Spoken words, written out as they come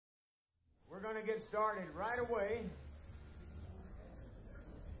to get started right away.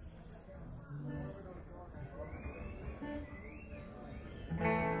 That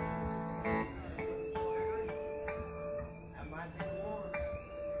might be one.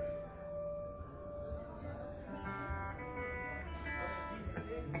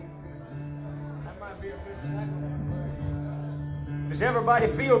 That might be a good second. Does everybody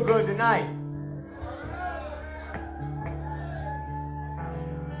feel good tonight?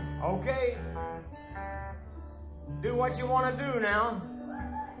 Okay, do what you want to do now.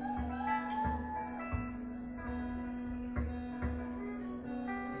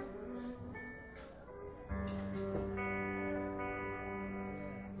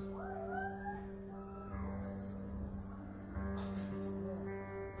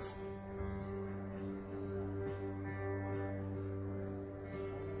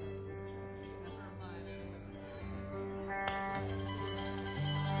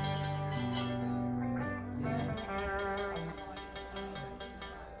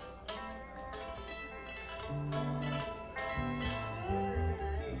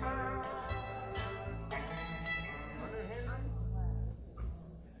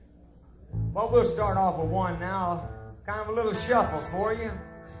 Well, we'll start off with one now. Kind of a little shuffle for you.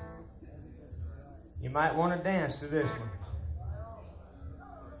 You might want to dance to this one.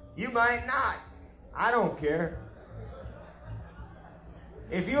 You might not. I don't care.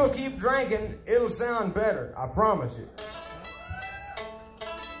 If you'll keep drinking, it'll sound better. I promise you.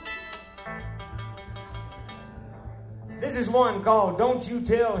 This is one called Don't You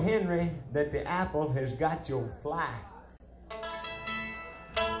Tell Henry That the Apple Has Got Your Fly.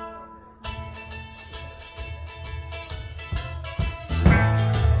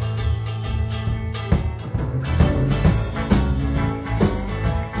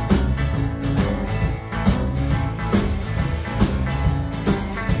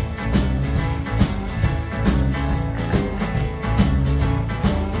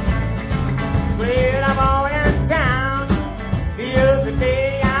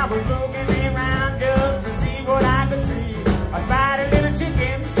 I was looking around just to see what I could see.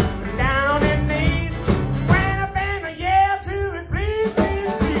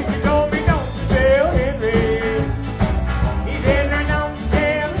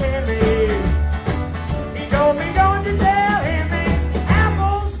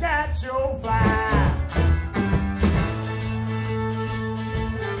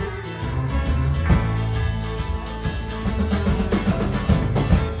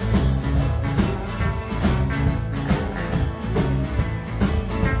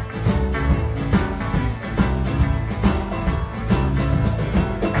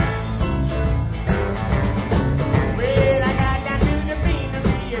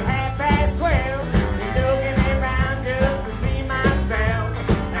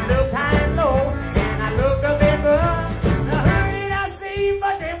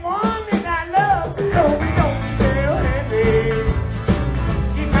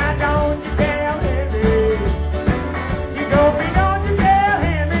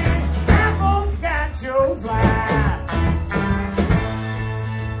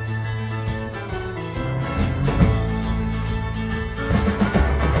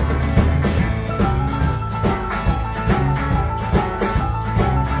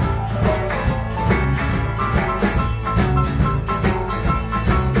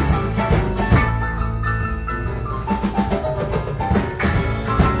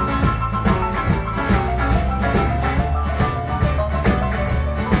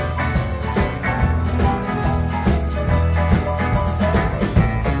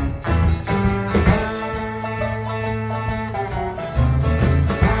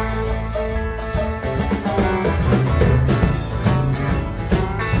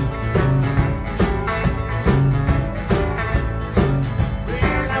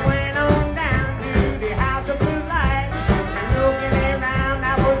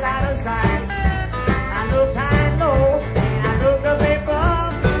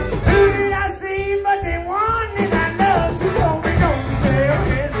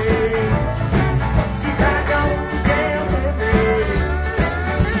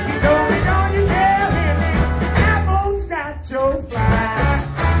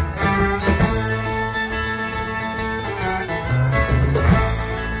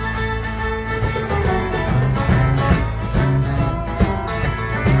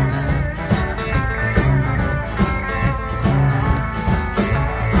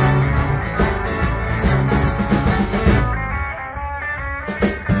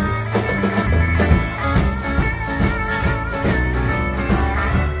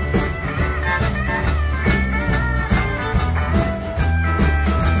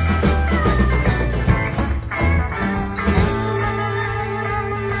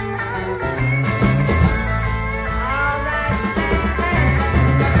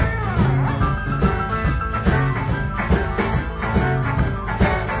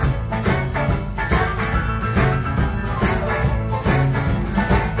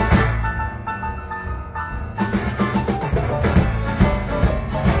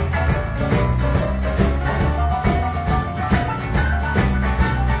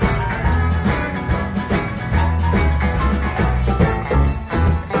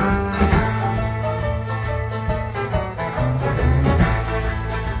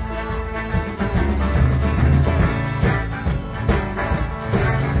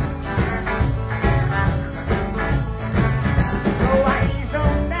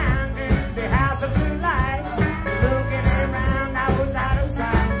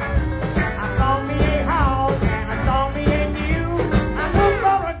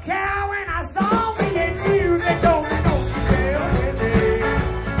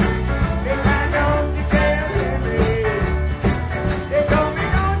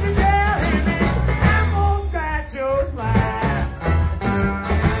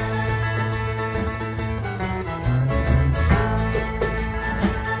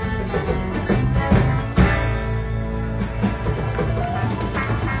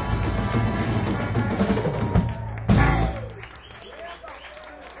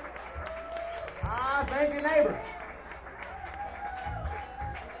 Why, thank you, neighbor.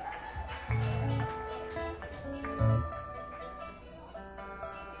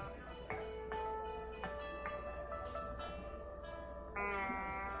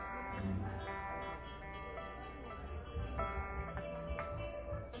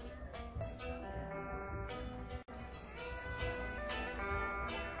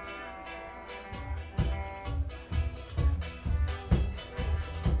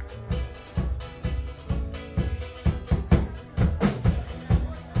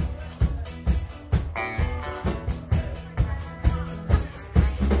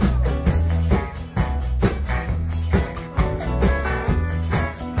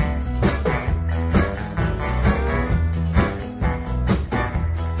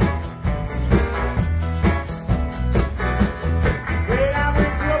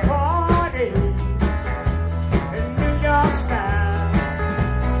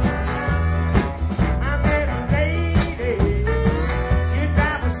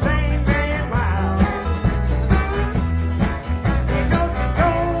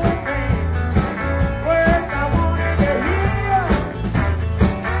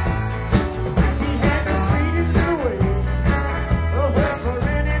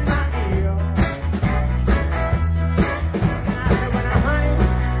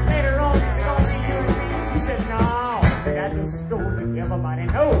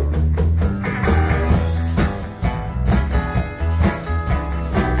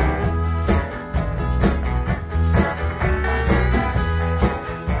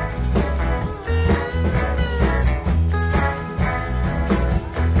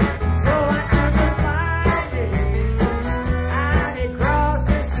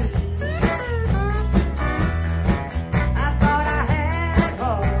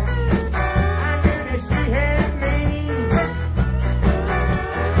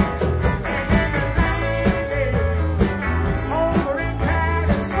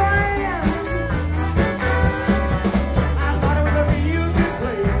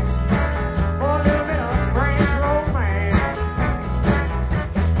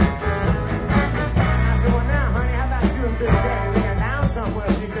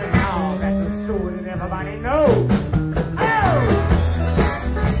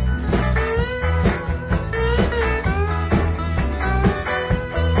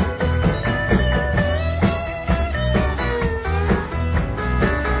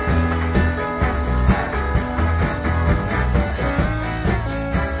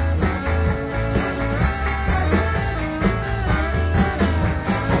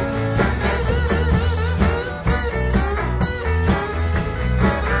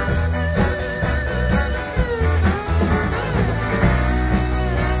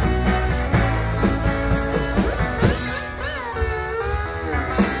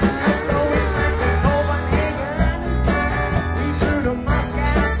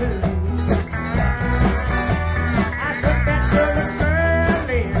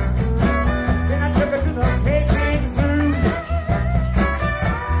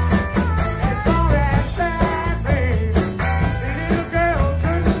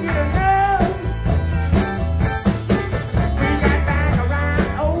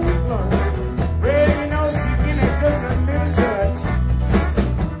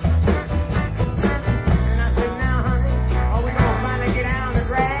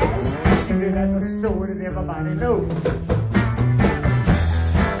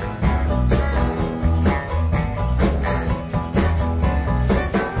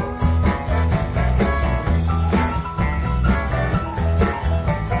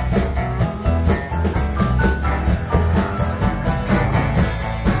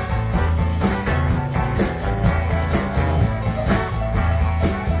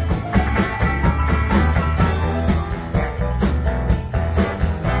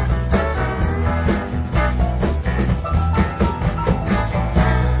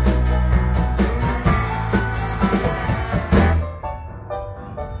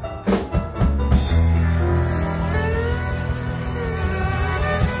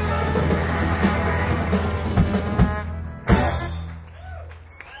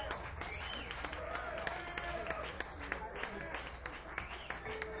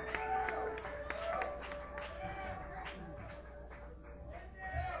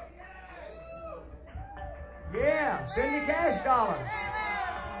 Cindy Cashdollar.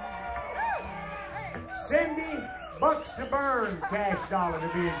 Cindy Bucks to Burn Cashdollar,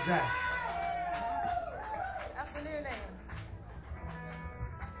 to be exact. That's a new name.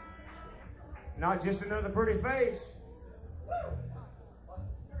 Not just another pretty face.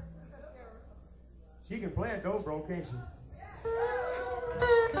 She can play a dobro, can't she?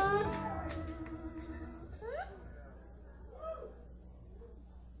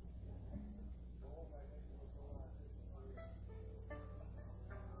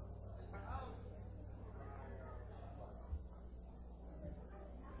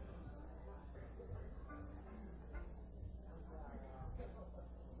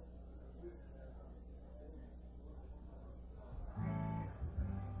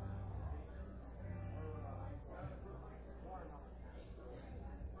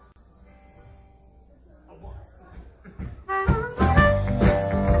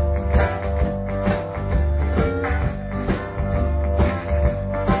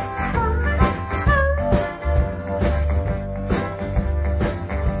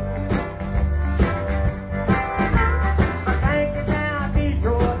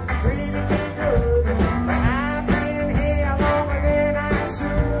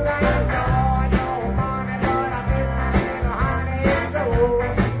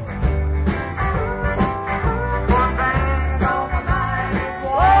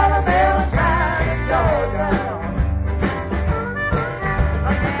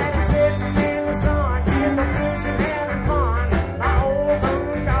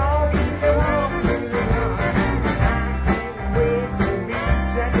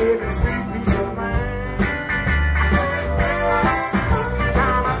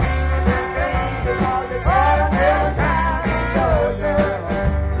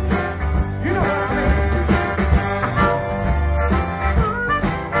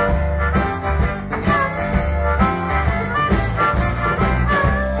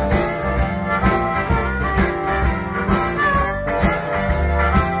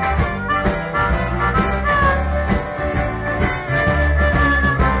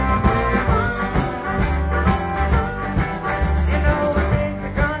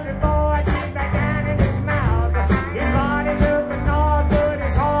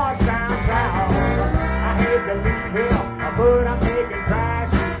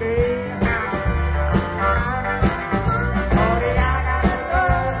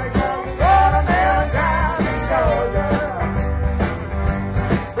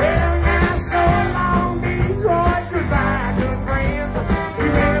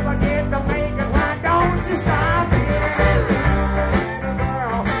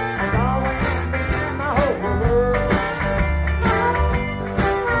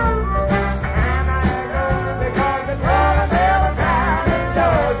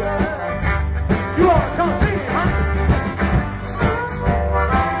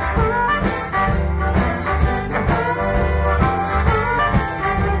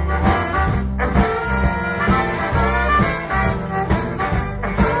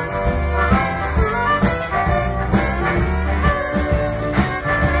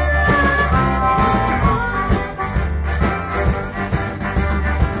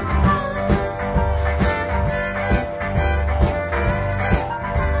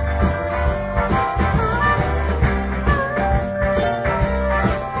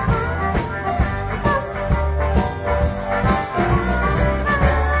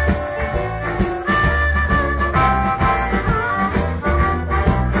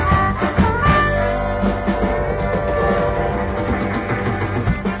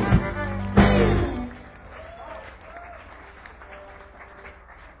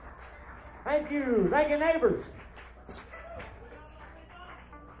 Thank you. Thank you, neighbors.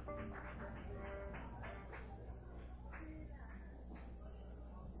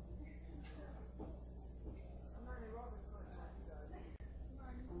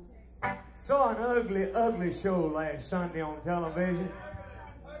 Saw an ugly, ugly show last Sunday on television.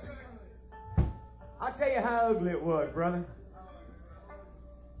 I'll tell you how ugly it was, brother.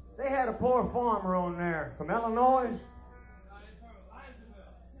 They had a poor farmer on there from Illinois.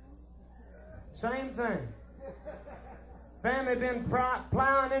 Same thing. Family been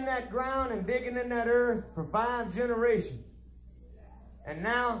plowing in that ground and digging in that earth for 5 generations. And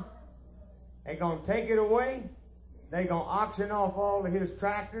now they're going to take it away. They're going to auction off all of his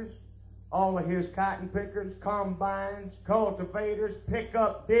tractors, all of his cotton pickers, combines, cultivators,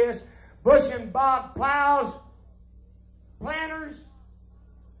 pickup discs, bush and bog plows, planters,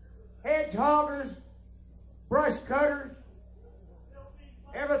 hedge hoggers, brush cutters,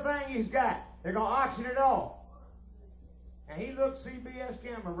 everything he's got. They're going to auction it off. And he looked CBS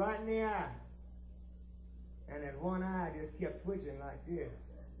camera right in the eye. And that one eye just kept twitching like this.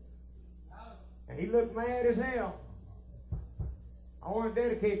 And he looked mad as hell. I want to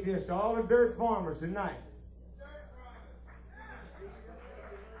dedicate this to all the dirt farmers tonight.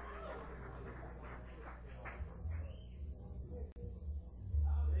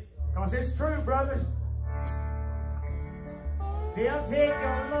 Because it's true, brothers. They'll take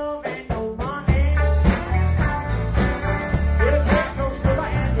your love and your money. They'll take your sugar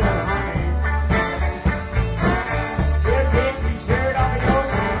and your honey. They'll take your shirt off of your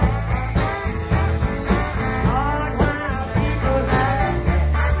back. Hard while people laugh.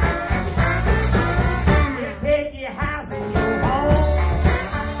 They'll take your house and your home.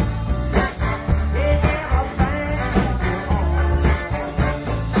 Take everything you own.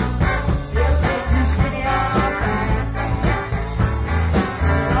 They'll take your skinny out of back.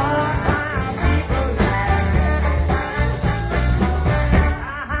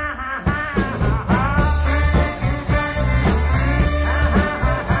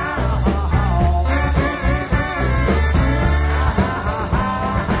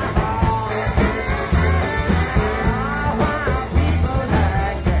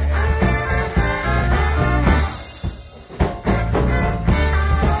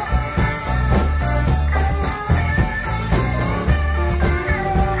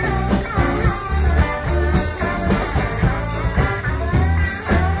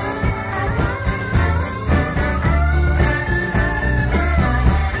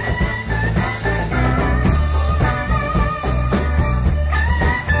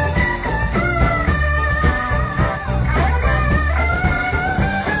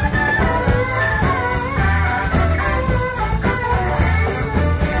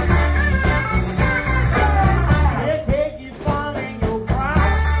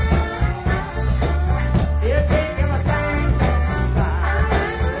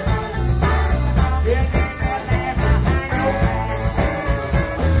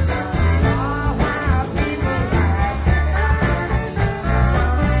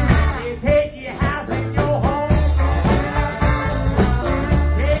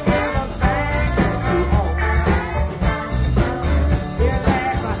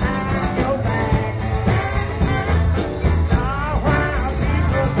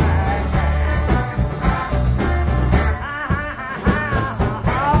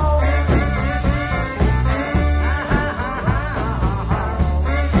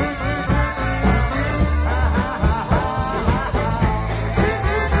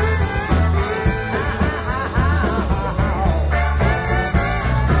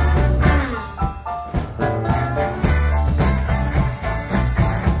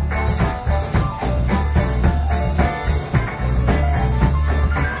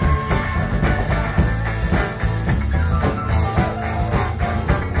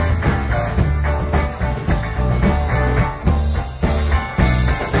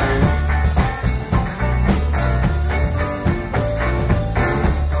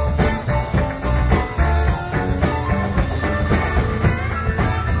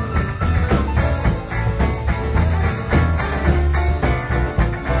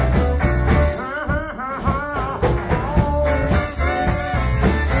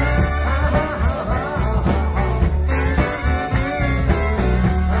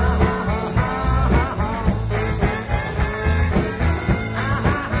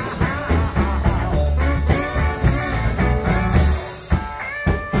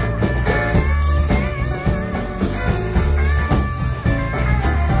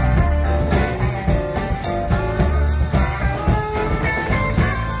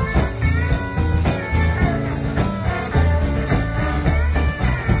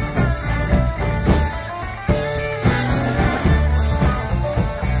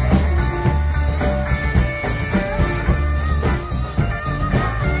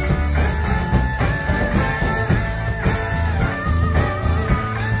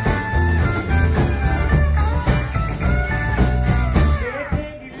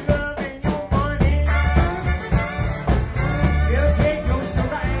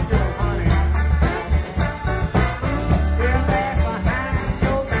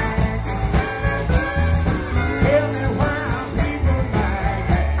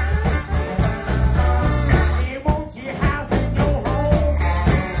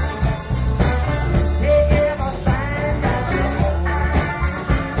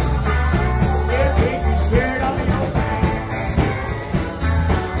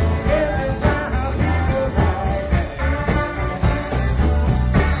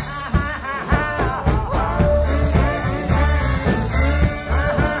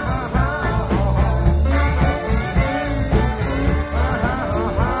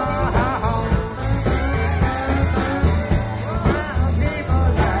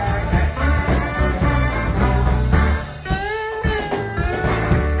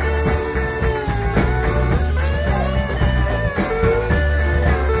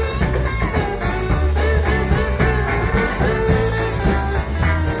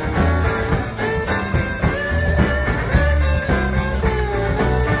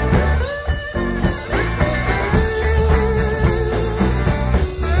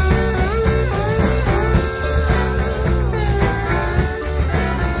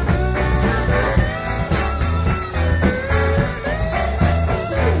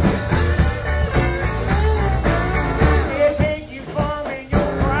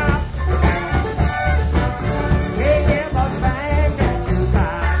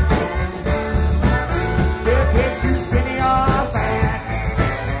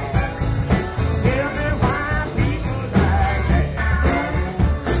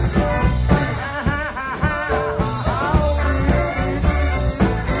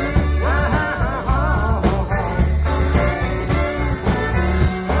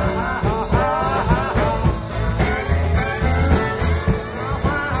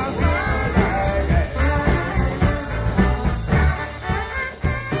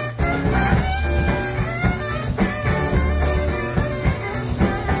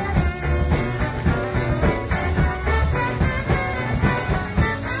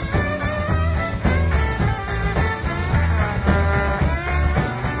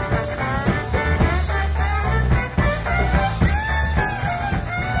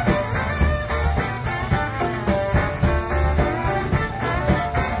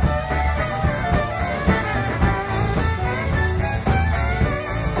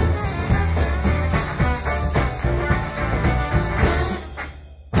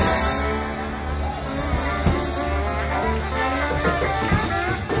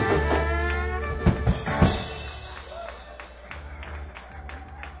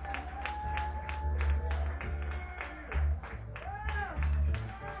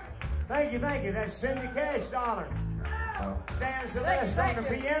 Thank you, thank you. That's Cindy Cashdollar. Stan Szelest on the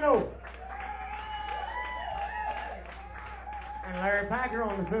piano. And Larry Packer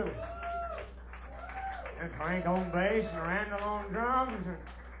on the fiddle. And Frank on bass and Randall on drums. And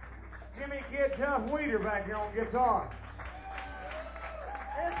Jimmy Kid Tough Weider back here on guitar.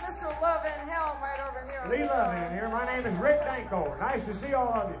 There's Mr. Levon Helm right over here. Lee Levon here. My name is Rick Danko. Nice to see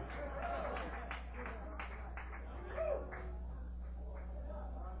all of you.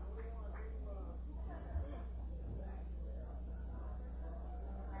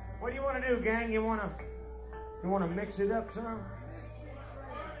 What do you want to do, gang? You want to mix it up some?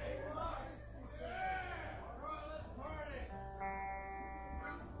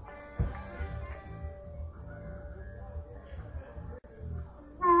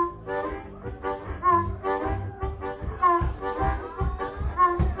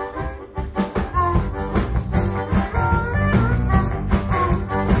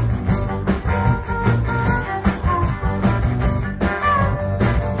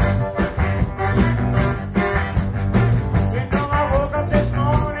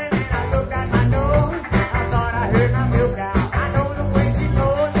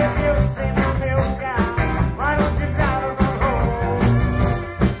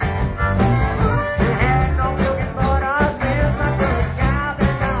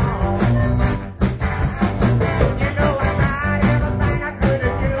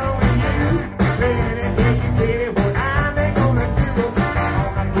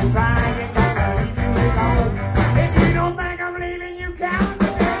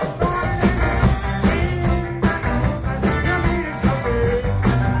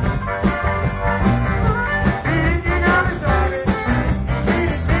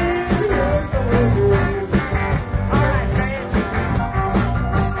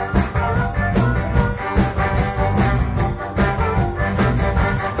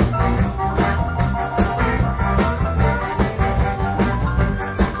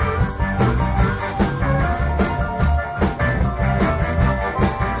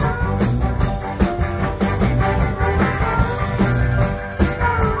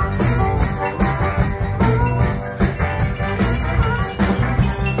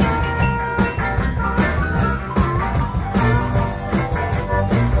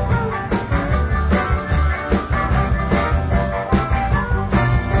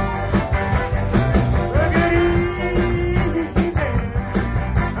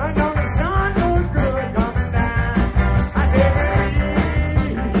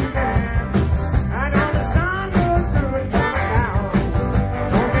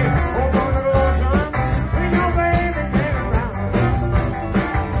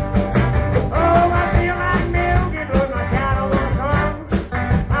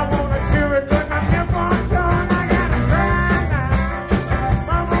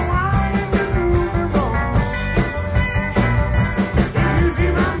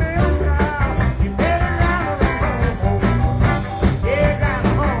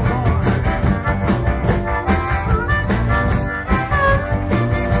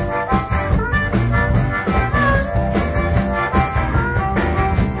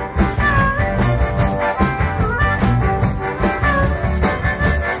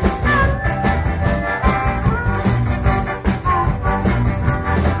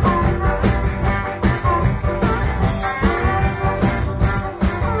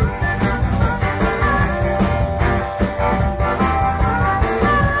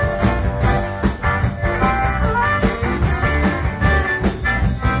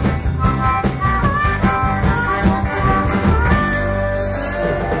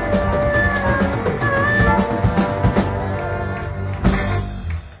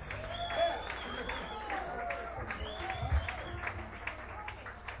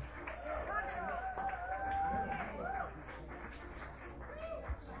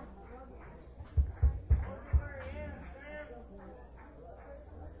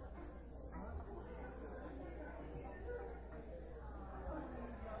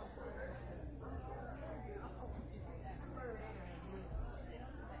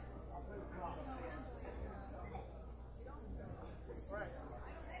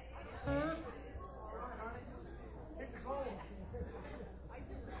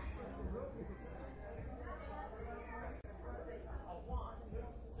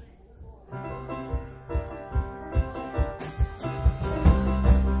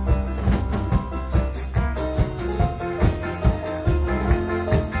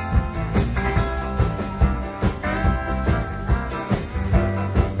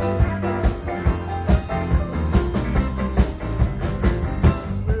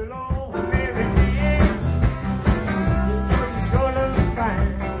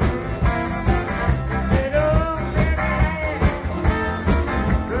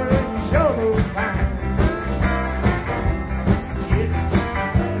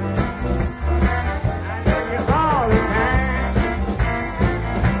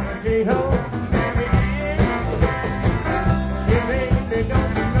 say, oh, baby, yeah, baby,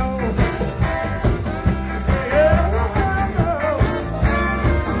 don't you know? Say, oh,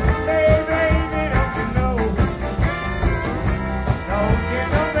 baby, don't you know? Don't you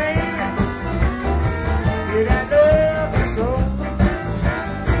know, baby, did I love you so?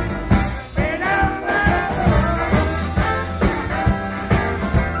 And I'm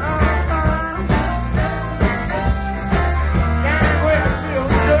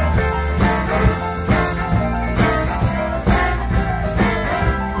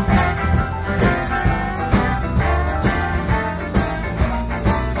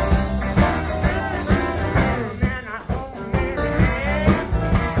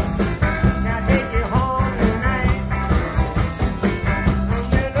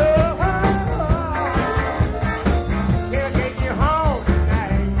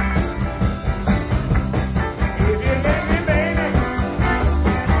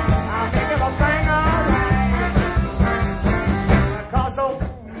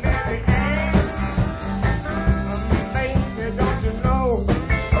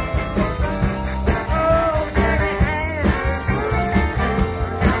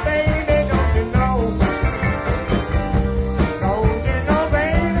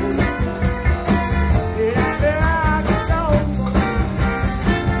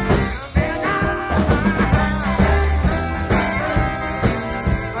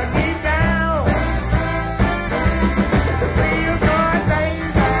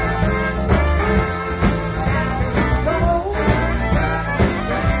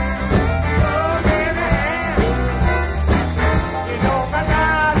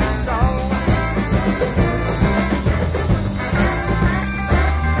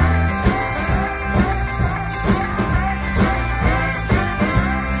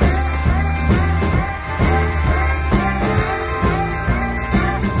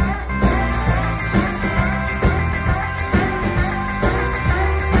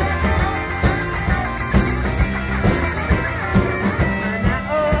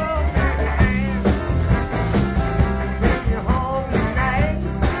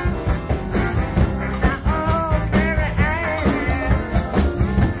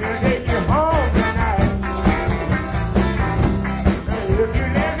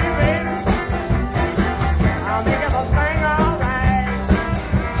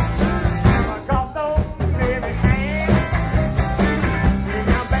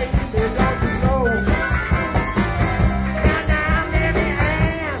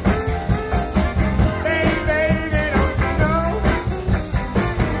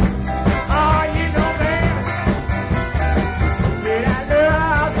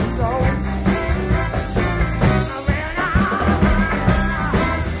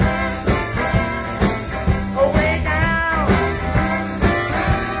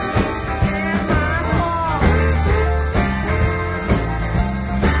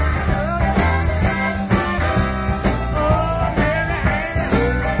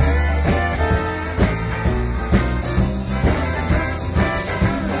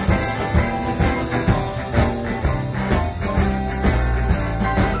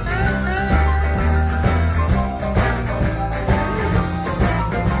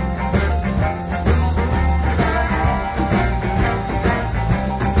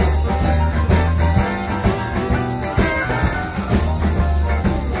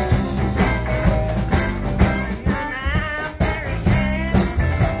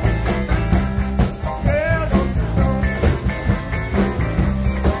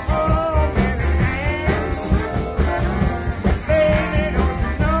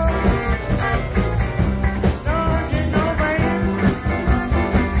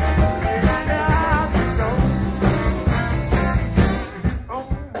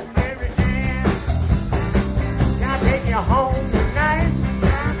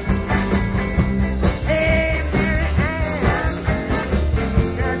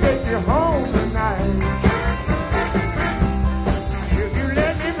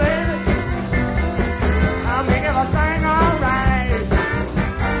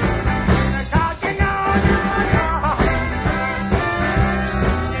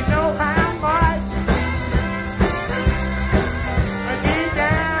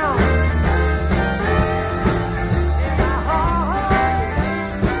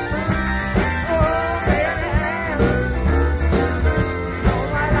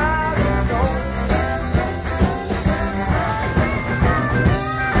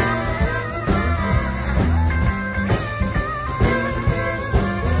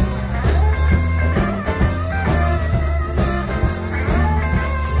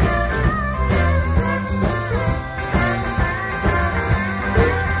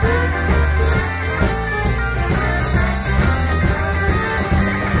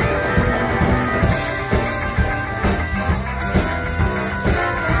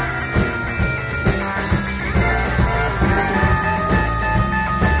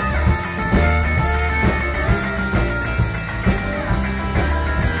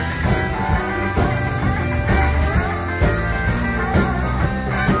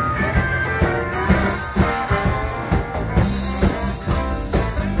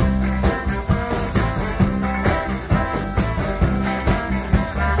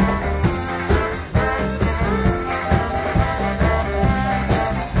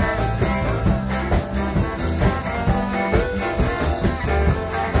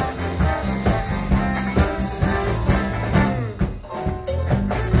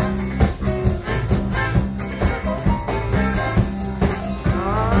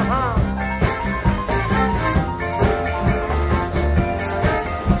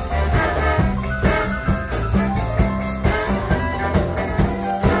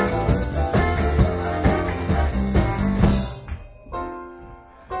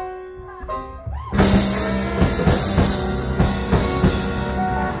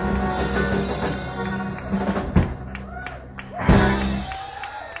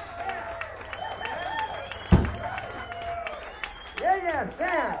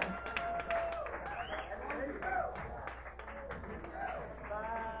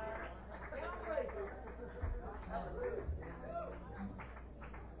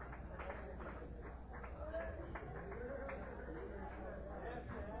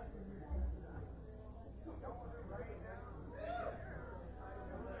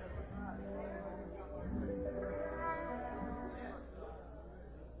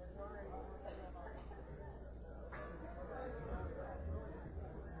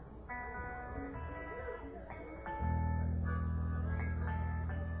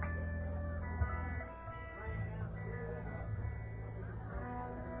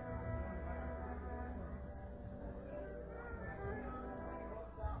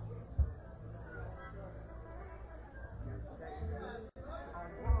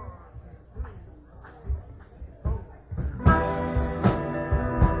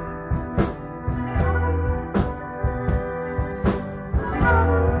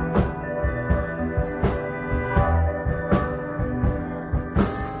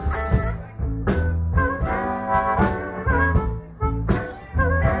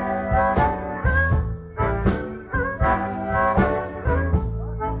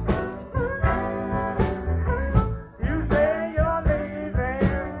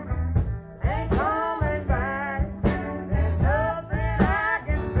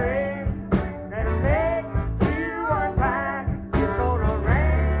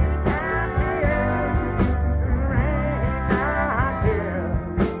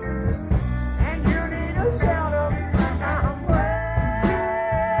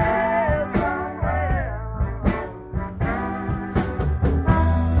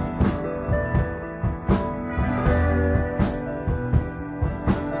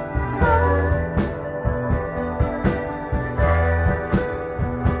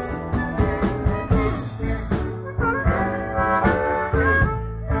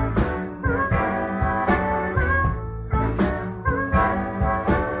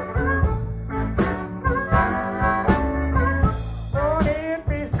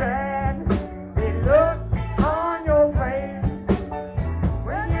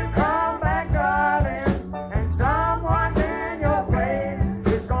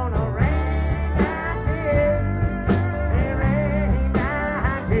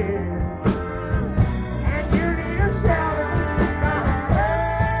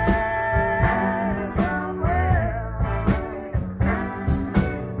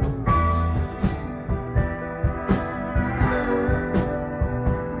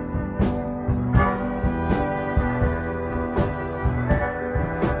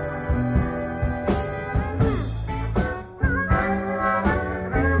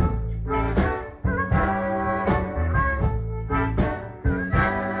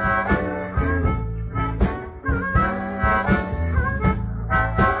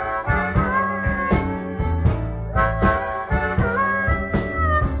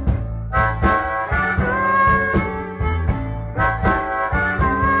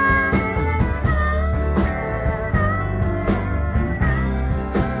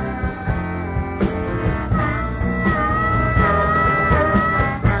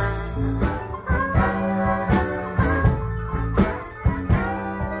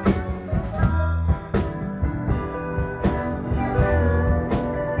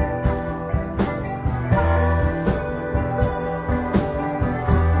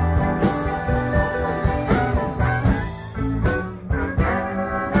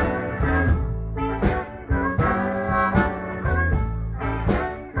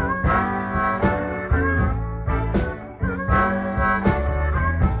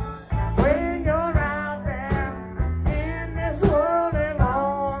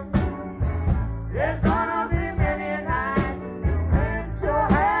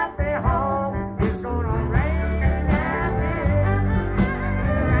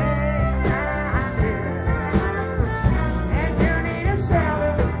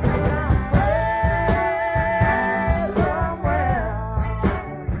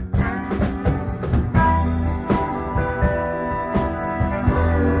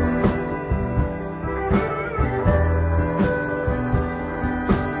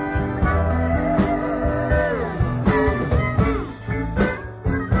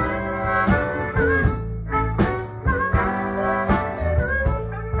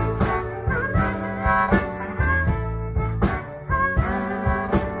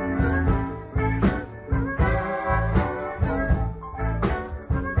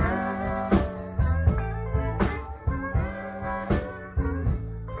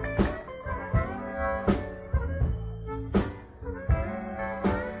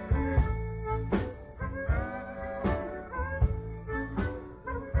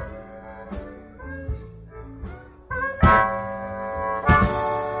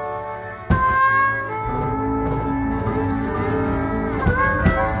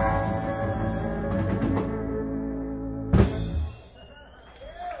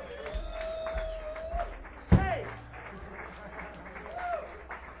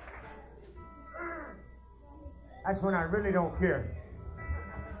That's when I really don't care.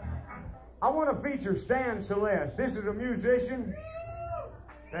 I want to feature Stan Szelest. This is a musician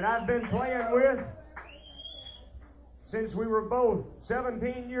that I've been playing with since we were both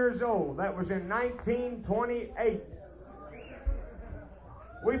 17 years old. That was in 1928.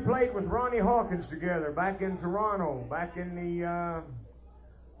 We played with Ronnie Hawkins together back in Toronto, back in the,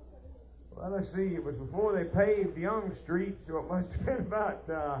 well, let's see, it was before they paved Yonge Street, so it must have been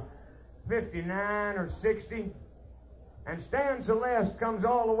about 59 or 60. And Stan Szelest comes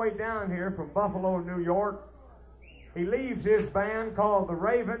all the way down here from Buffalo, New York. He leaves his band called the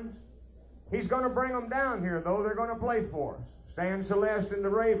Ravens. He's going to bring them down here, though. They're going to play for us. Stan Szelest and the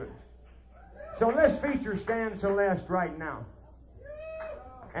Ravens. So let's feature Stan Szelest right now.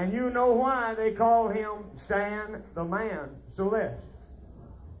 And you know why they call him Stan the Man Szelest.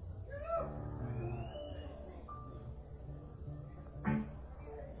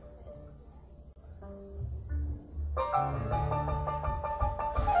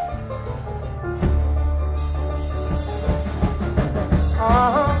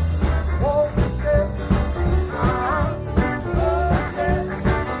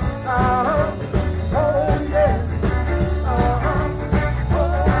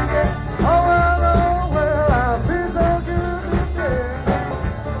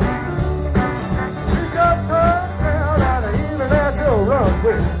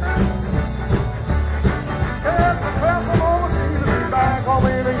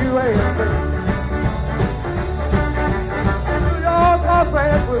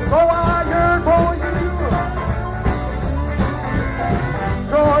 So I yearn for you.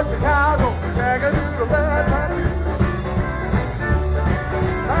 George, Chicago, Chicago to the bad money.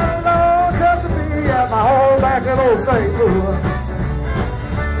 I know just to be at my home back in old St. Louis.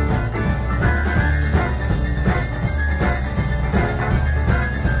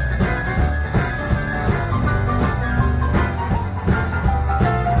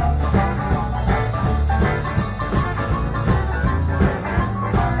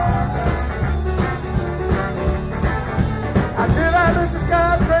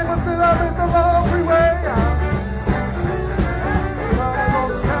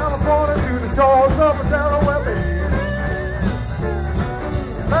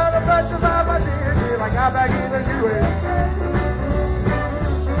 Back in the U.S.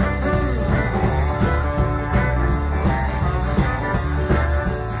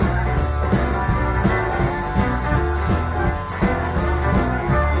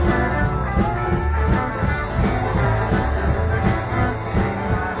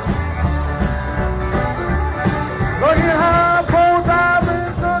 Looking high, full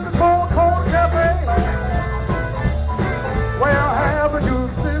diamonds on the cold, cold cafe. Well, have a good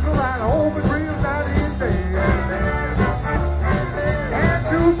sizzle and open real night. And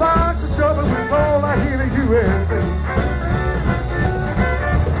 2 boxes of trouble is all I hear the USA.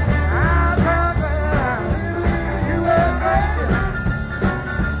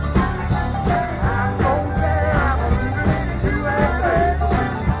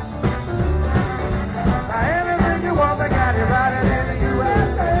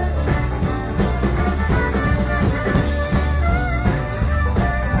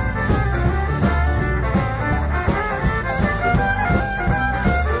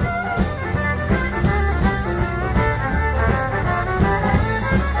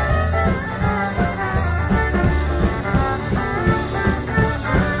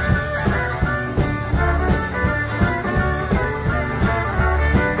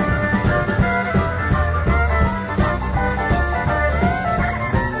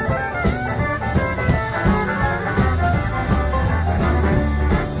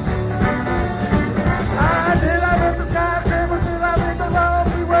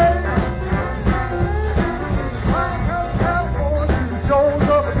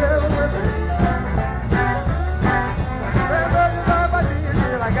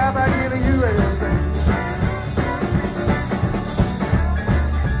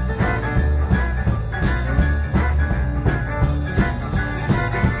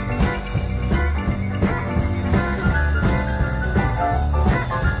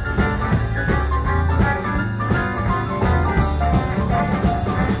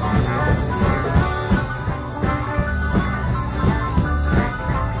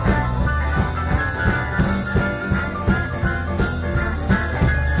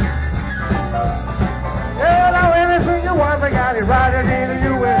 Riding in the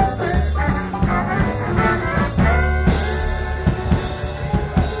U.S.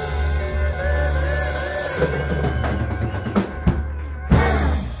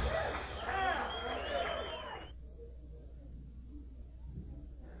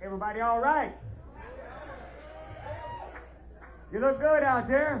 Everybody all right? You look good out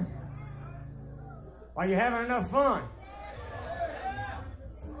there. Are you having enough fun?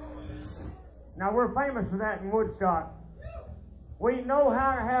 Now, we're famous for that in Woodstock. We know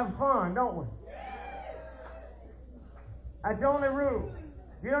how to have fun, don't we? That's the only rule.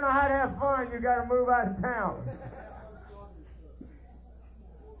 If you don't know how to have fun, you got to move out of town.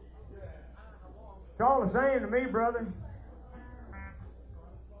 It's all the same to me, brother.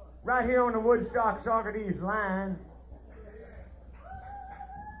 Right here on the Woodstock Saugerties line.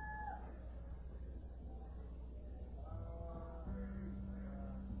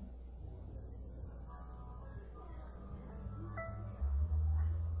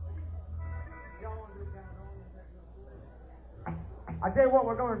 I tell you what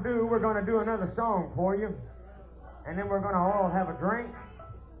we're going to do. We're going to do another song for you. And then we're going to all have a drink.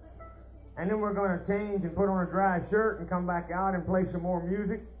 And then we're going to change and put on a dry shirt and come back out and play some more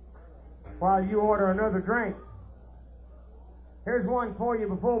music while you order another drink. Here's one for you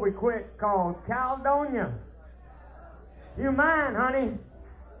before we quit called Caledonia. You mine, honey?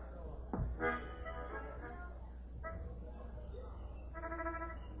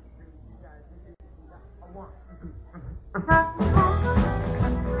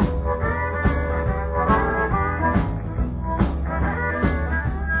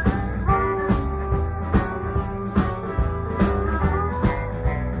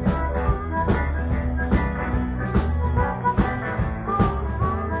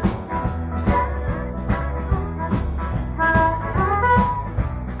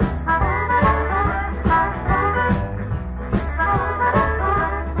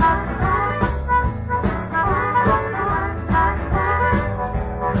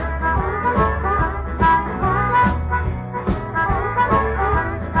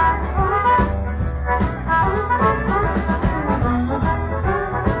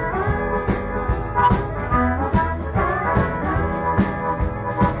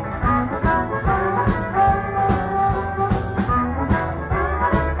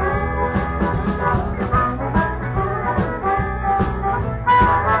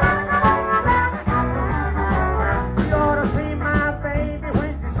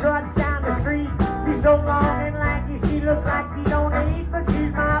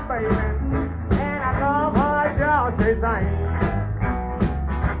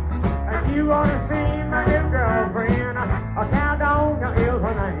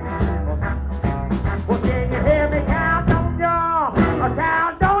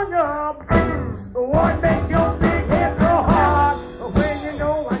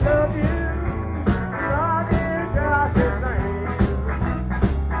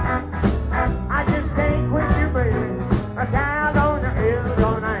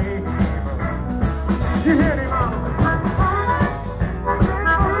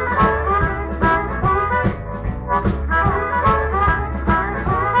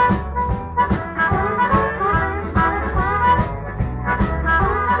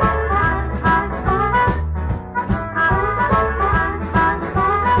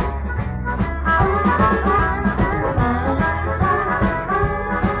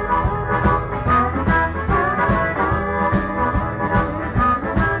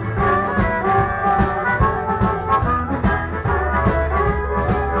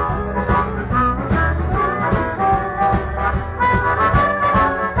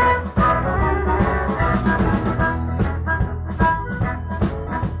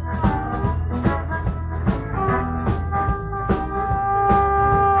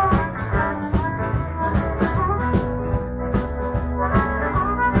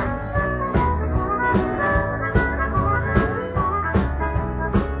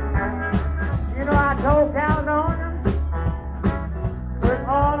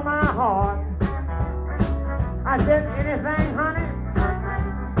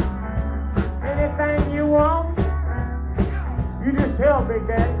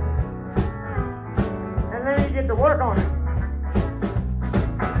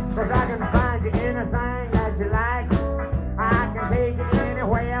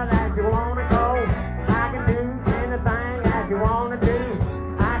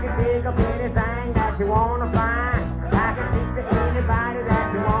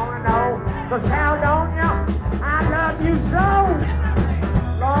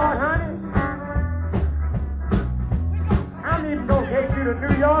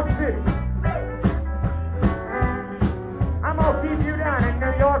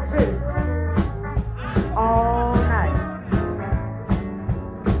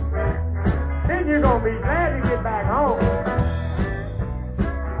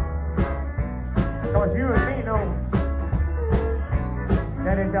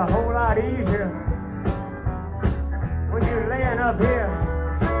 when you're laying up here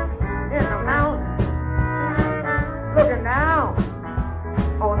in the mountains, looking down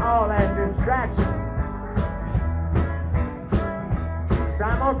on all that distraction. So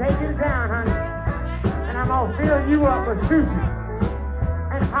I'm gonna take you down, honey, and I'm gonna fill you up with sushi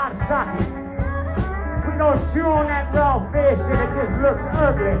and hot sake. We're gonna chew on that raw fish and it just looks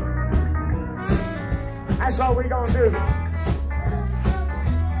ugly. That's what we're gonna do.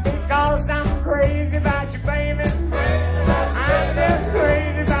 Because I'm crazy about you, baby. I'm just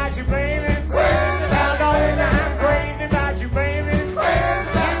crazy about you, baby. I'm crazy about you, baby. You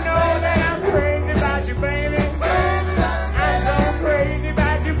know that I'm crazy about you, baby. I'm so crazy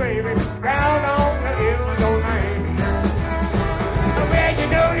about you, baby. Down on the hills on my head. Well, you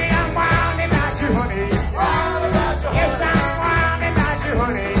know that I'm wild about you, honey. Yes, I'm wild about you,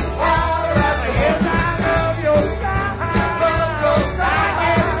 honey. Yes, I love your style. I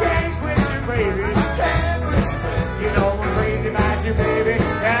just can't quit you, baby. You know I'm crazy about you, baby.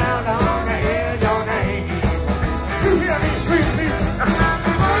 Down on the edge on the head. You hear me, sweet people?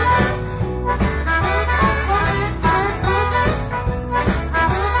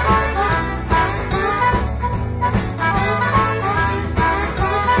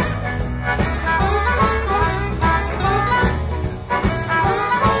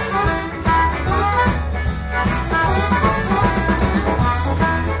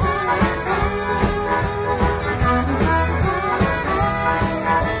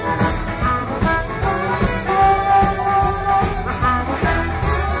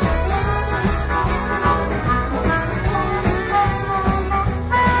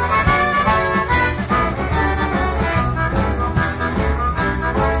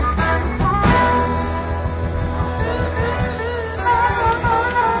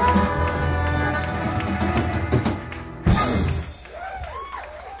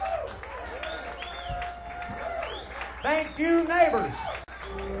 Thank you, neighbors.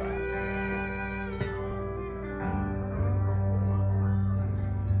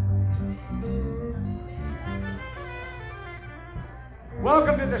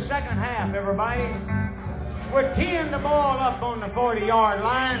 Welcome to the second half, everybody. We're teeing the ball up on the 40-yard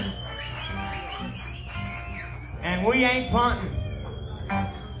line. And we ain't punting.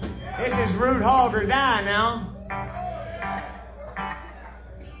 This is root hog or die now.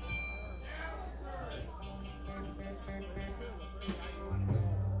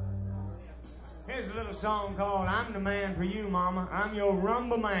 Here's a little song called I'm the Man for You, Mama. I'm your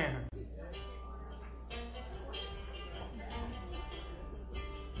rumba man.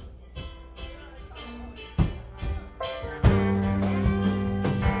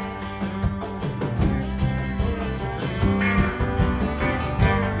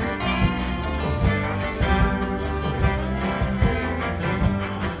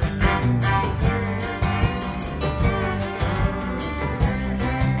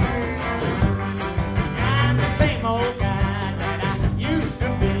 I'm the same old guy that I used to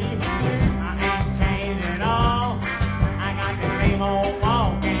be.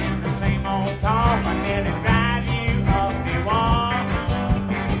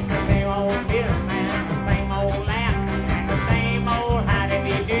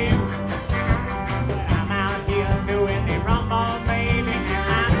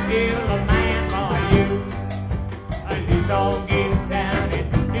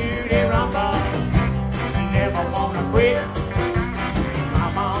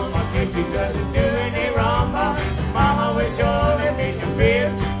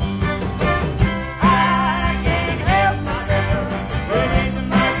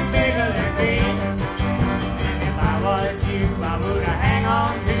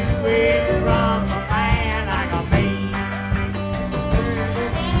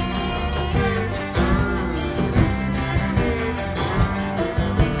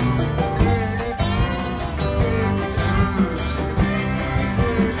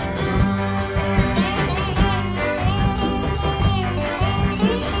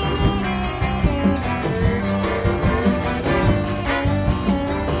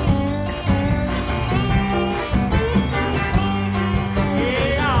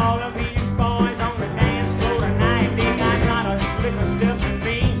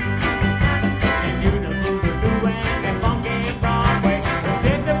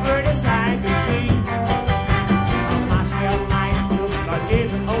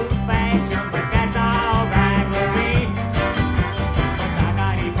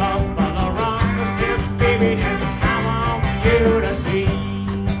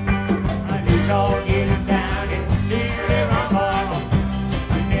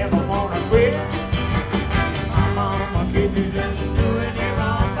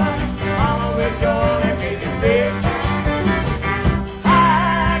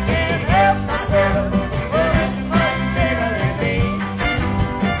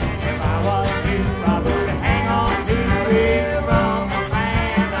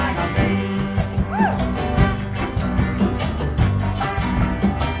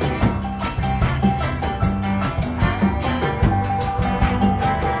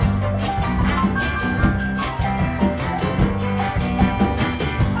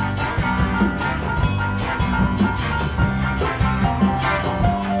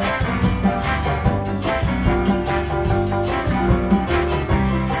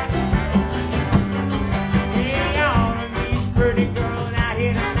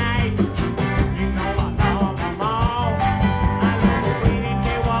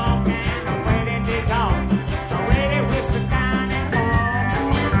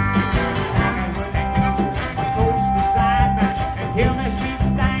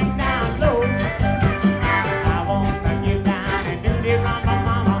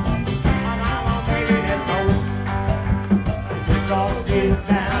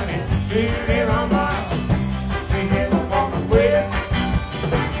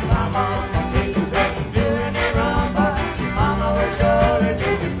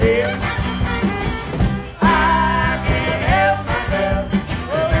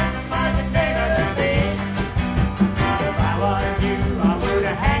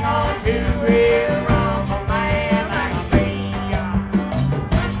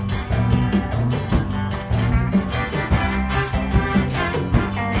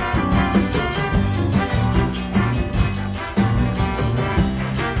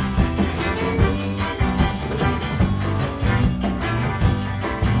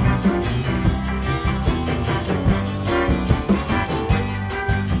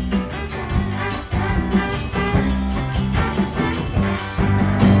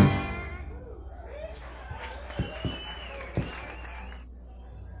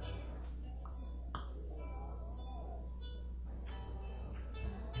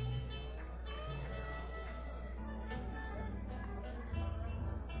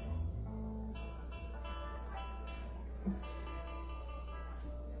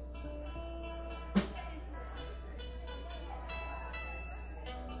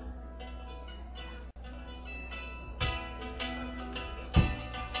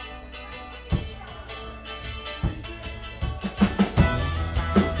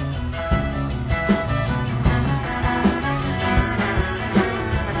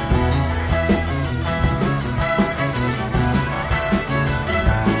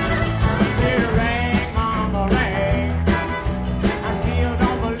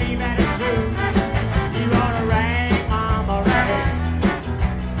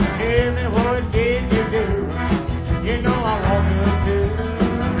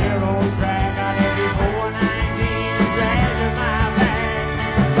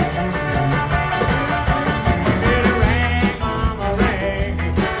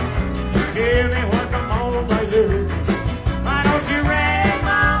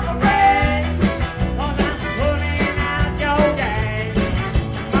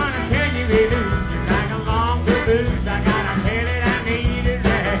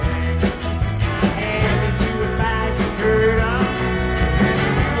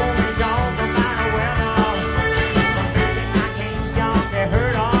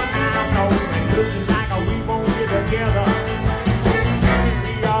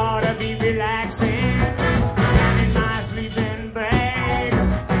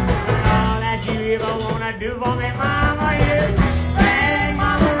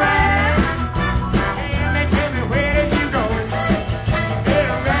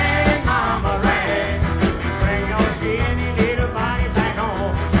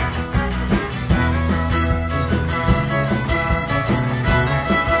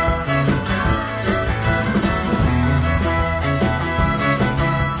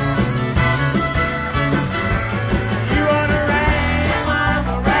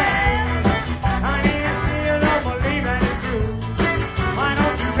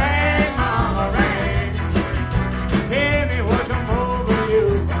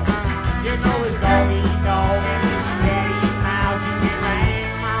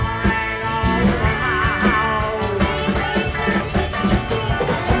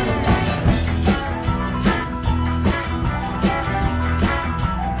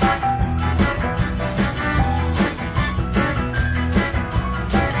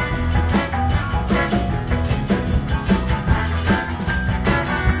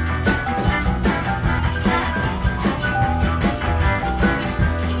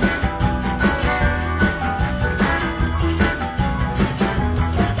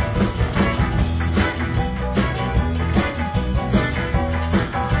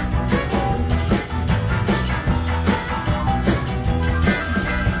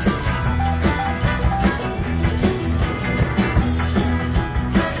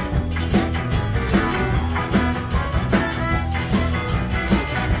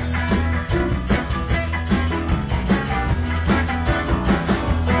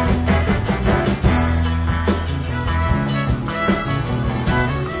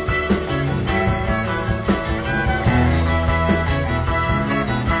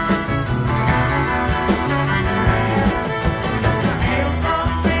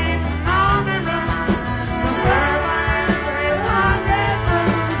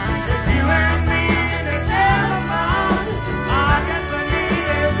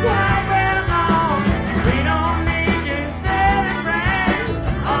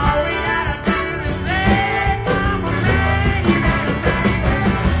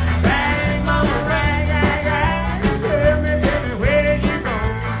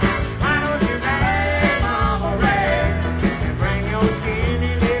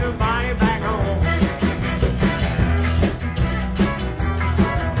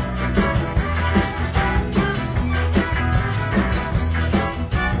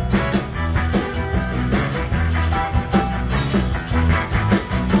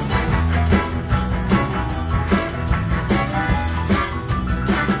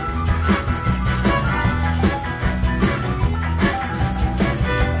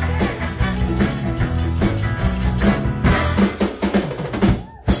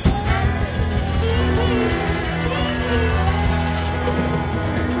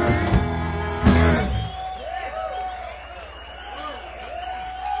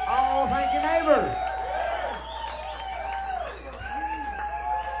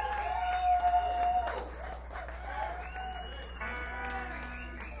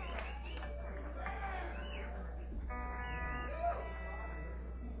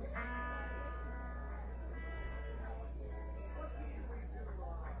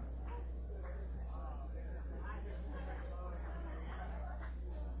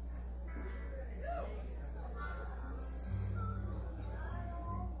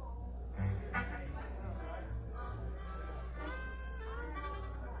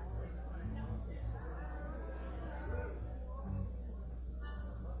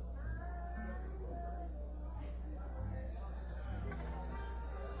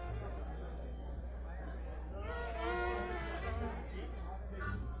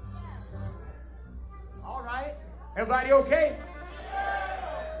 Everybody okay?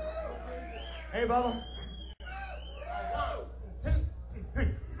 Hey, Bubba. 1, 2, 3.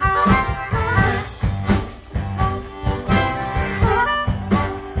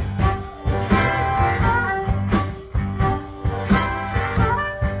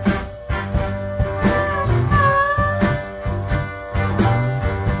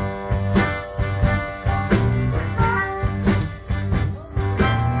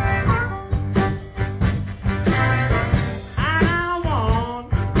 I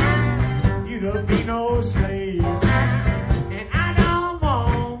want you to be no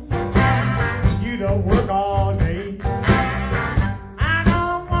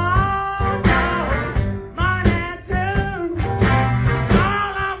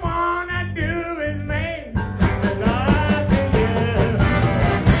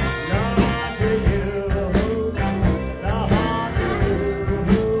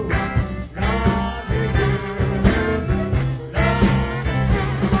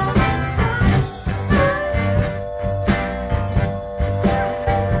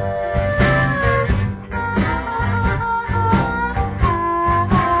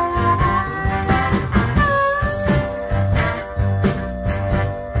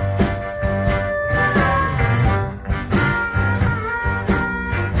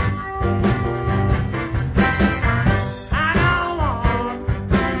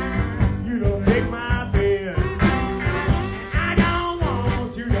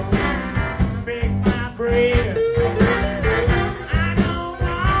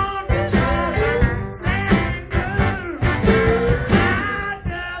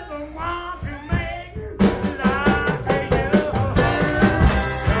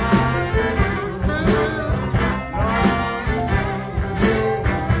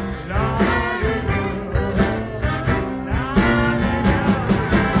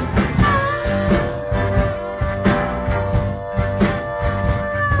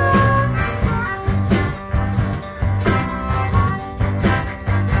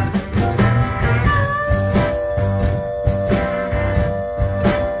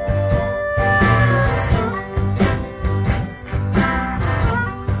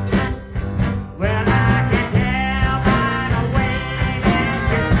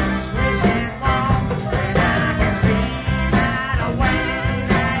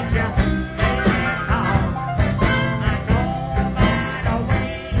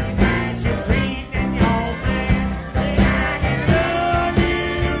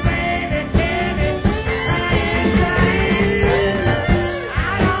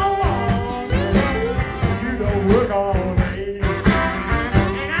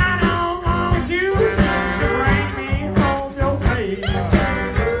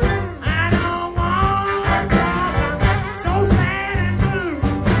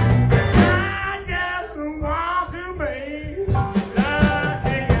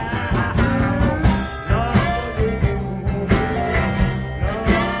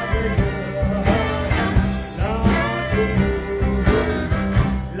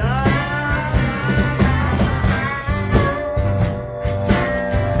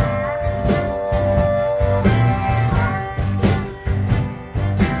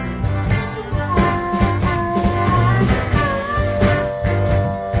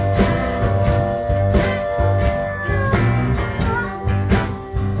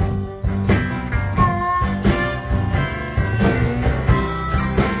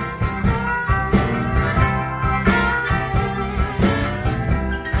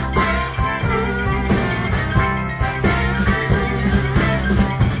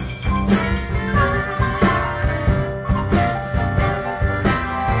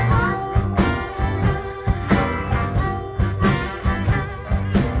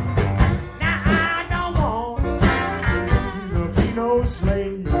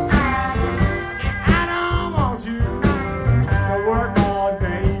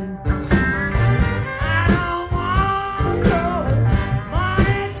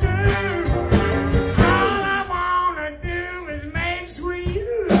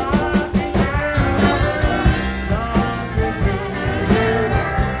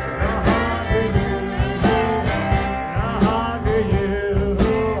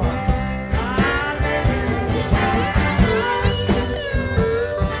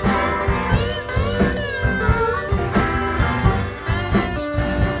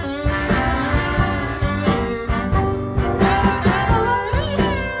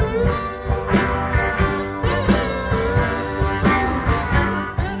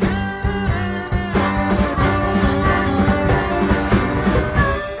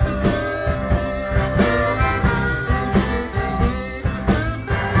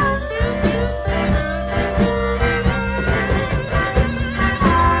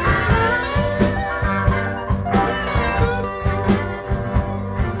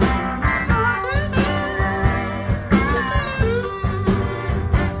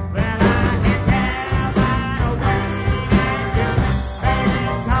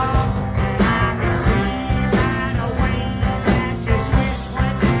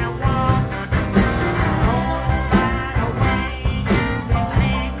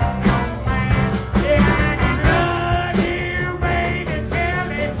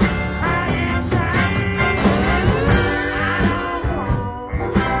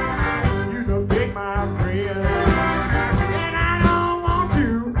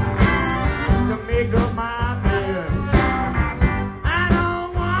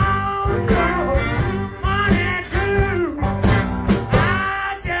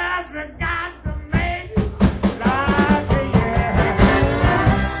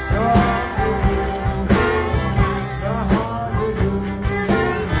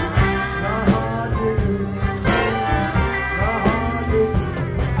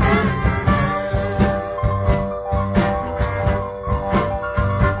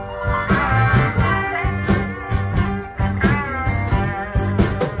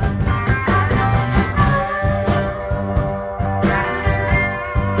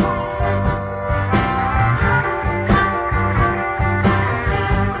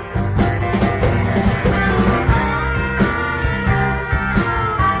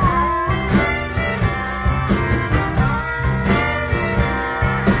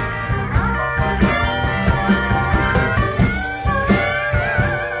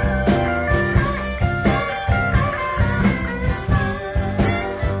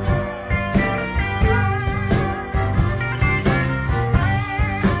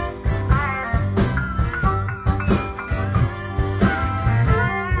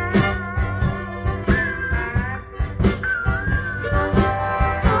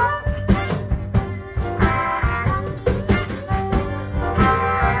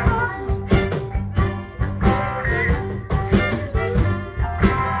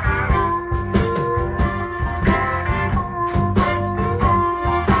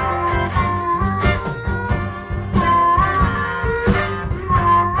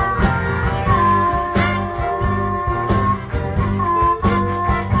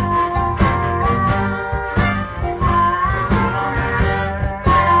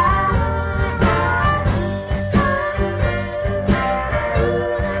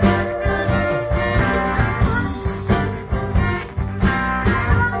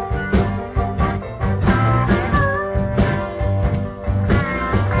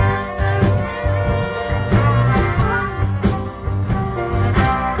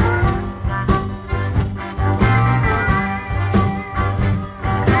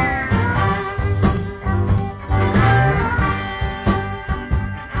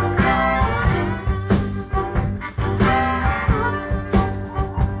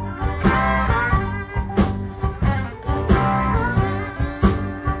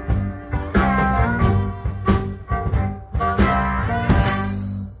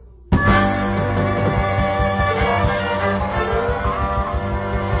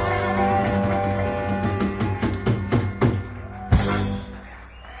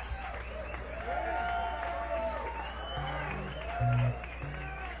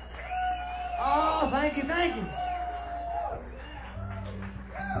Thank you, thank you.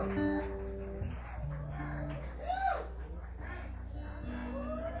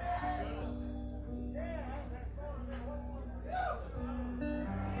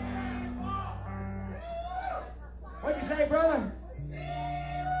 What'd you say, brother?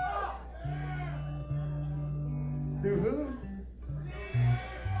 Do who?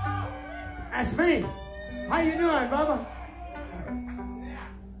 That's me. How you doing, Bubba?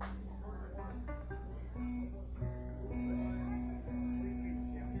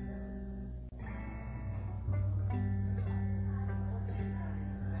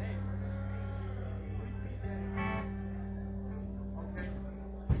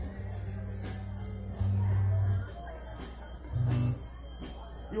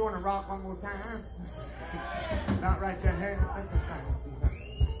 You want to rock one more time? Not right there, hey.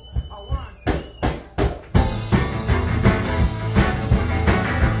 Oh, one.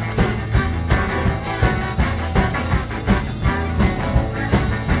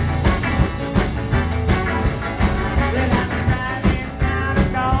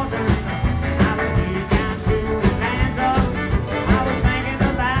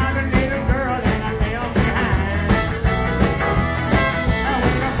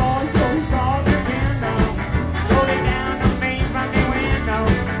 Down the main from the wind.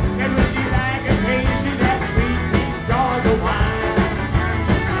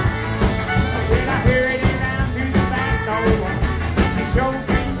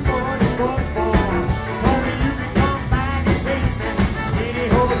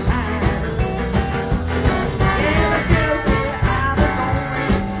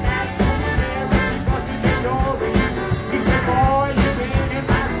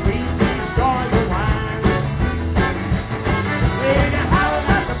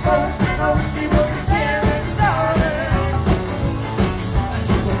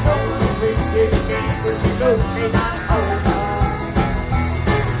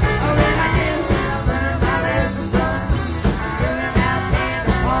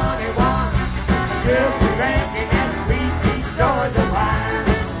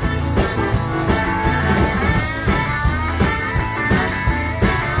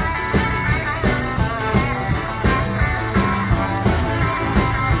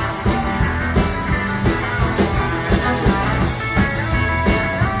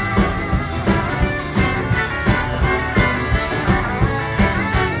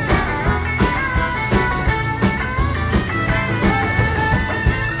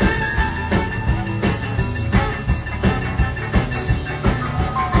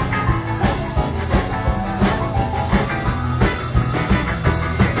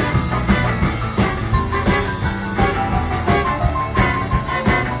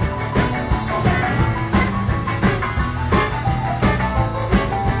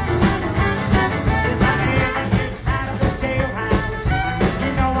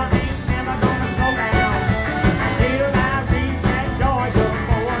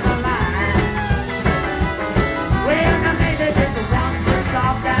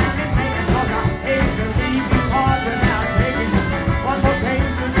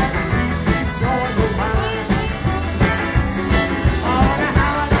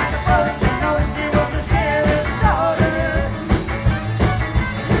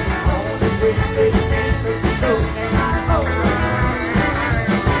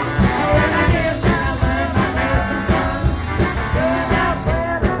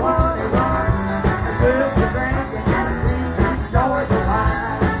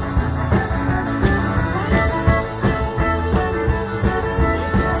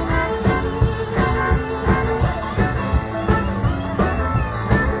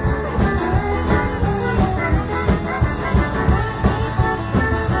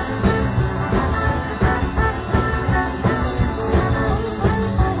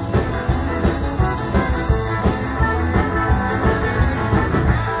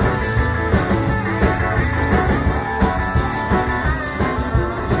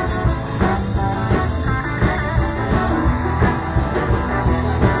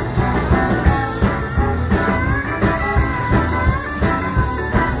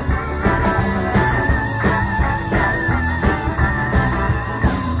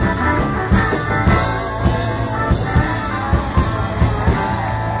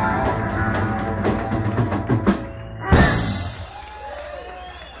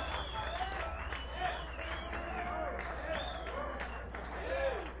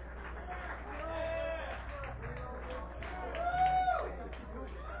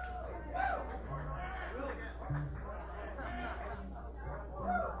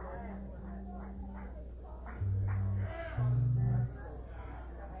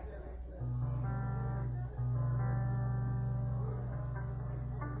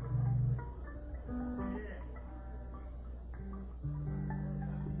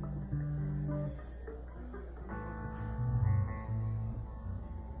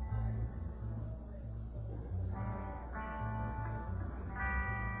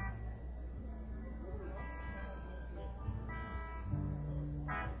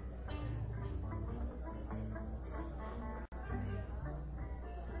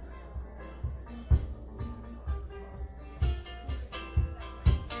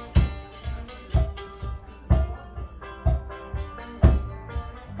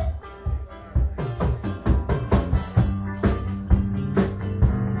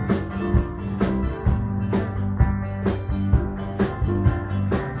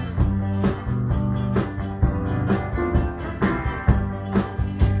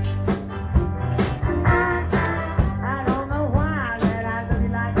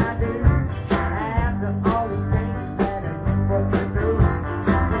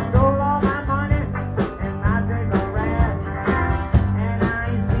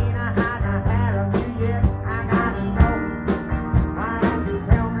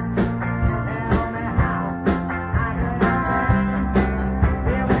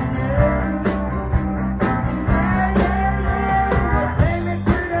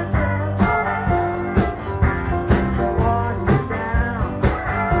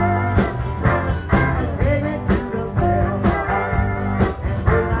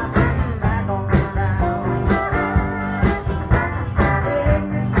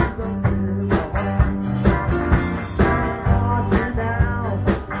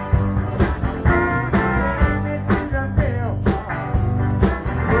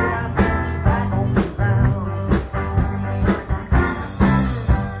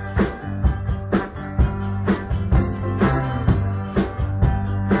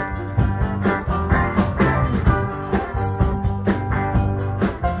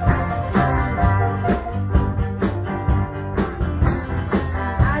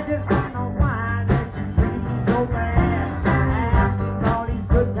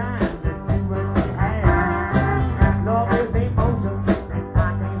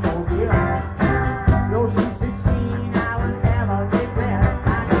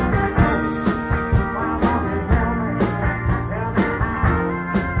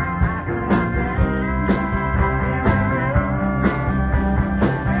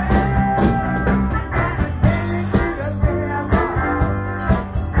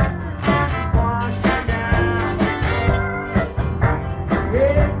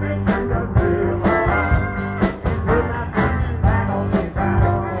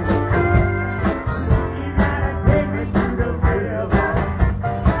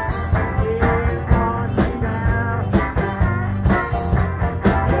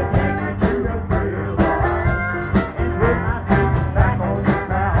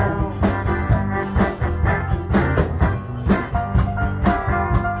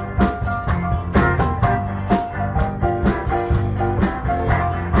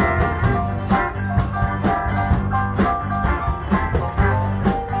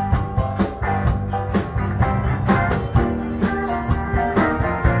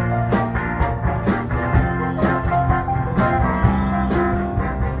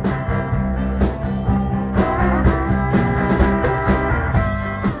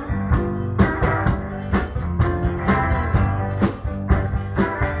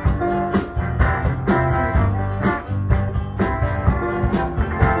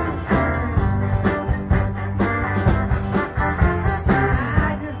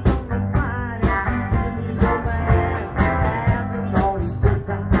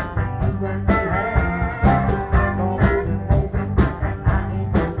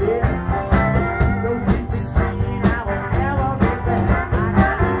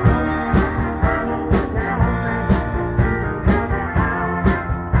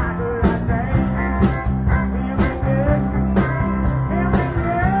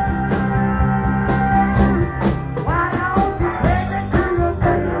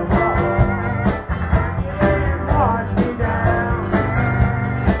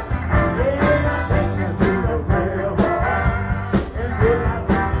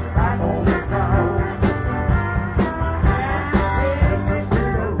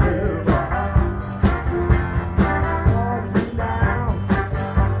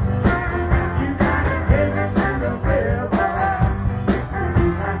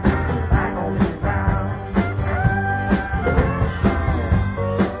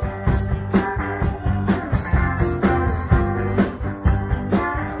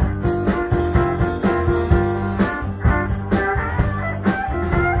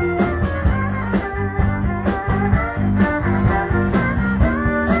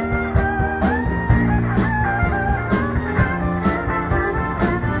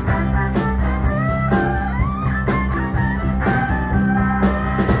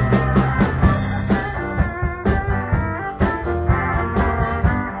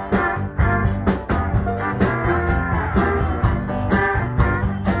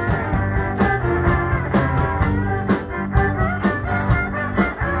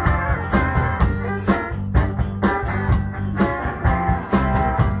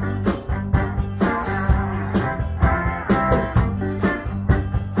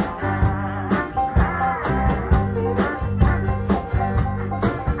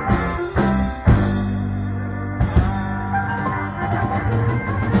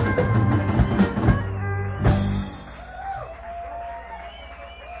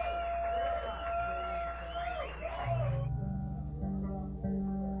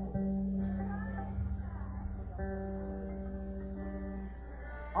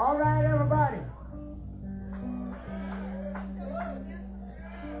 All right, everybody.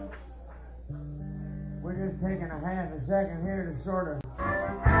 We're just taking a half a second here to sort of.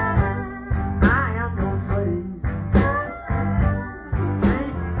 I am your slave.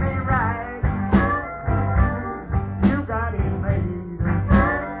 Treat me right. You got it made.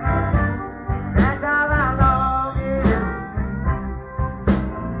 That's all I long is.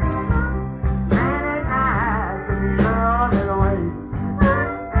 Man at night to be running away.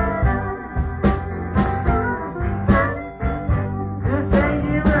 You say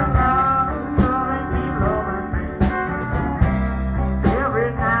you will love and keep loving me.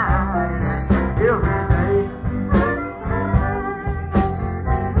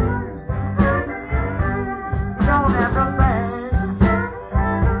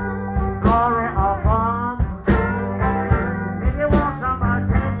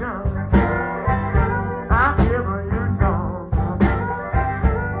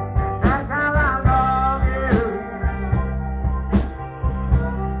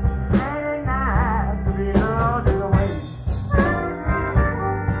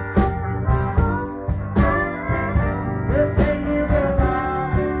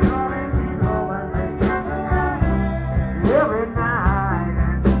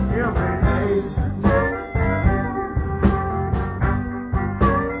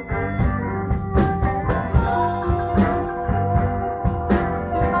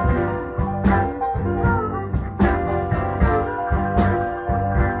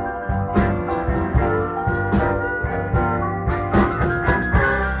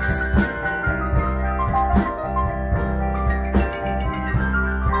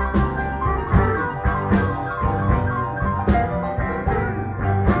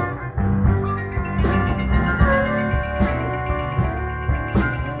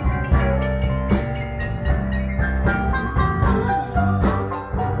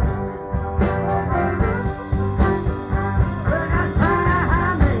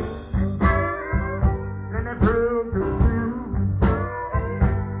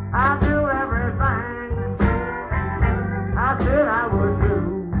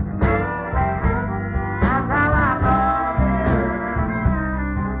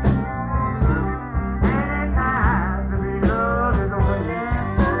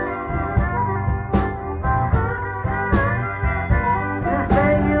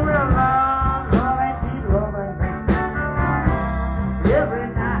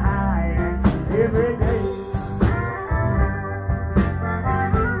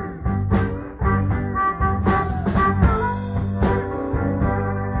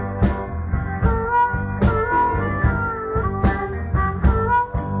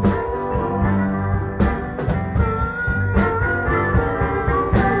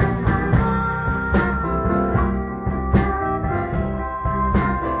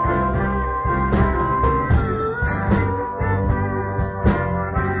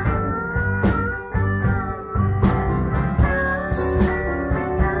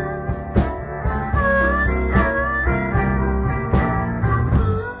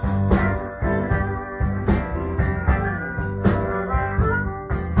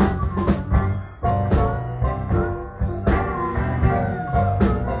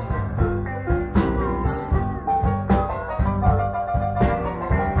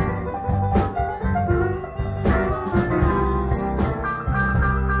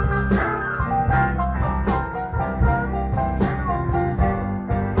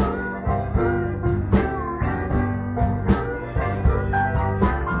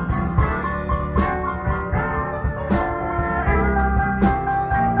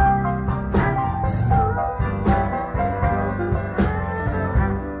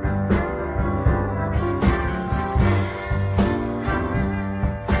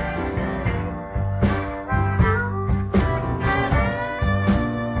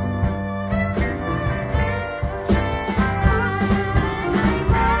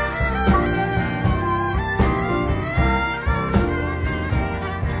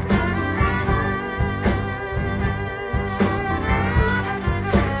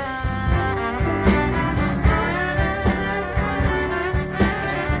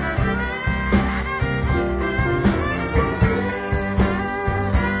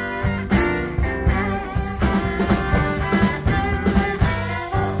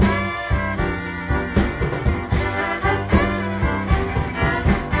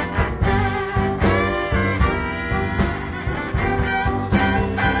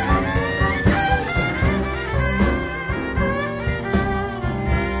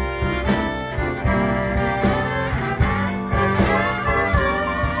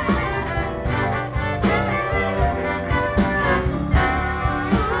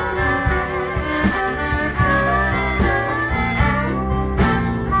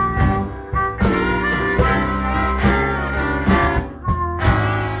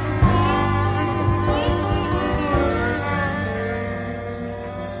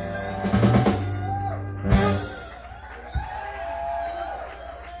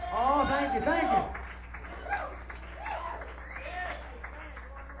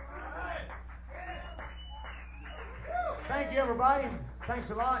 Thank you, everybody.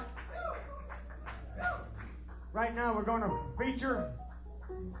 Thanks a lot. Right now, we're going to feature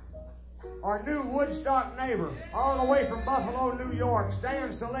our new Woodstock neighbor, all the way from Buffalo, New York,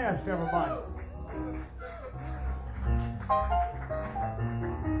 Stan Szelest, everybody.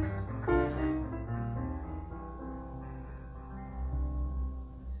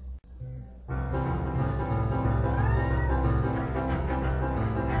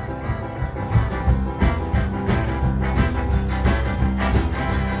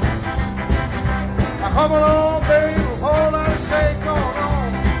 Come along, baby, hold on, say, come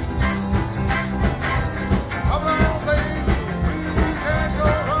on. Come along, baby, you can't go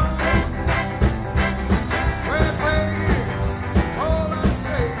wrong. Well, baby, hold on,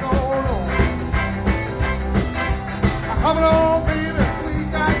 say, go on. Come along, baby, we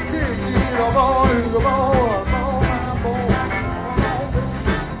got kids, come on, come on, come on, my boy. Come on, baby,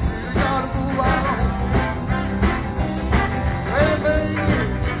 you gotta move on. Well, baby,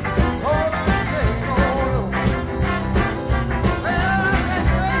 hold on.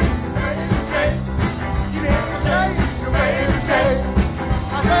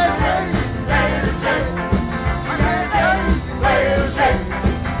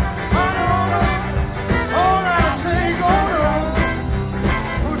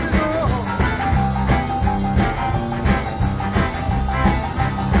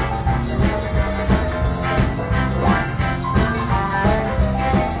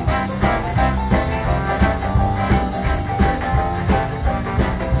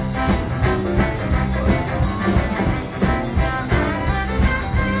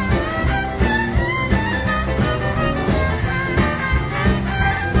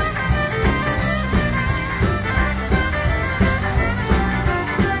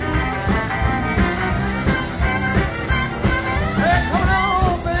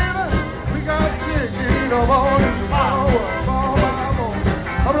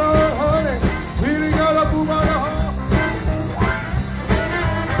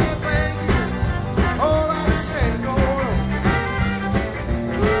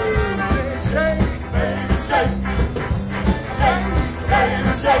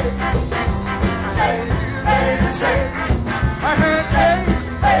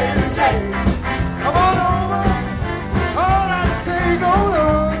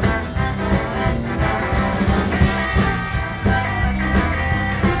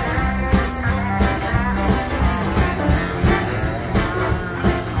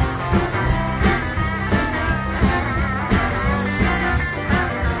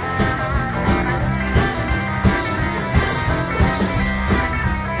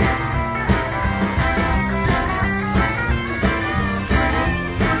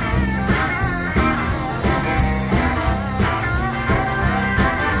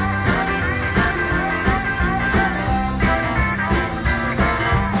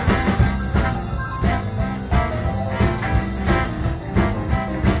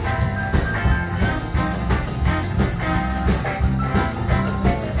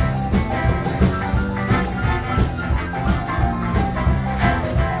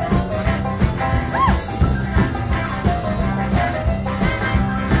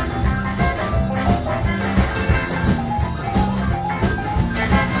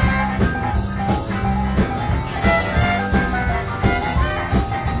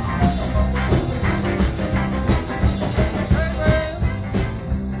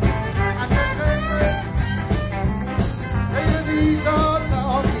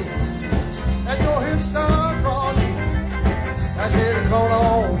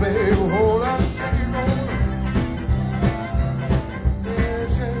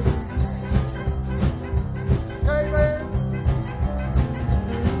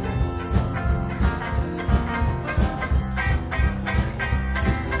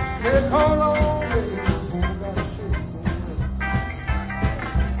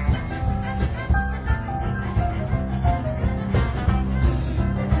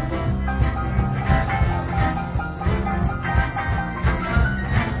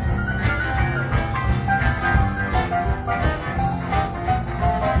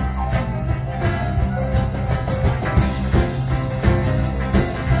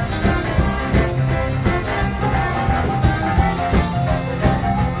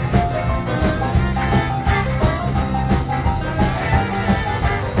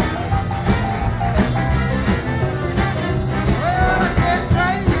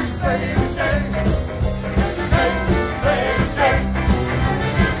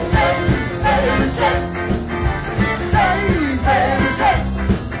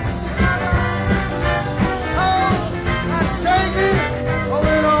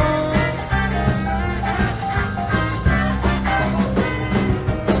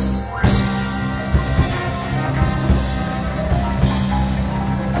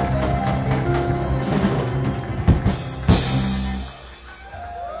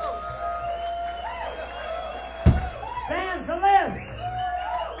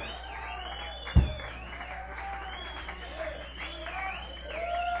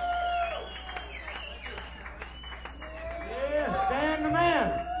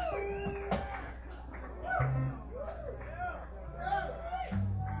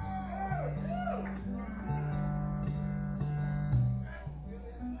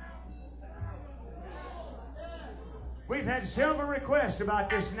 had several requests about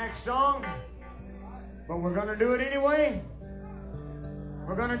this next song, but we're going to do it anyway.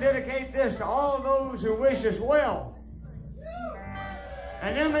 We're going to dedicate this to all those who wish us well.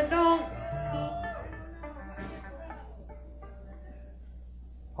 And them that don't,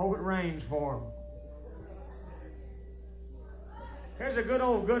 hope it rains for them. Here's a good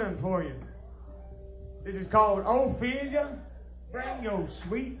old good one for you. This is called Ophelia, Bring Your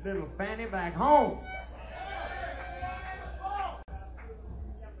Sweet Little Fanny Back Home.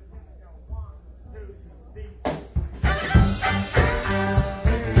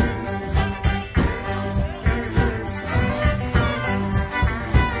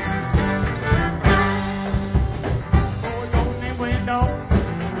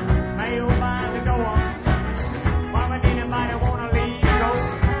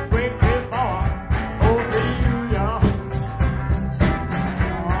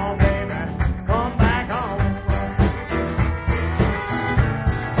 Come back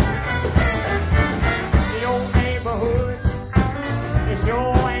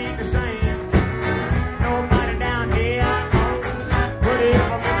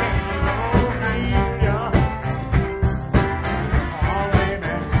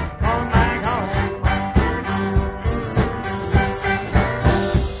home.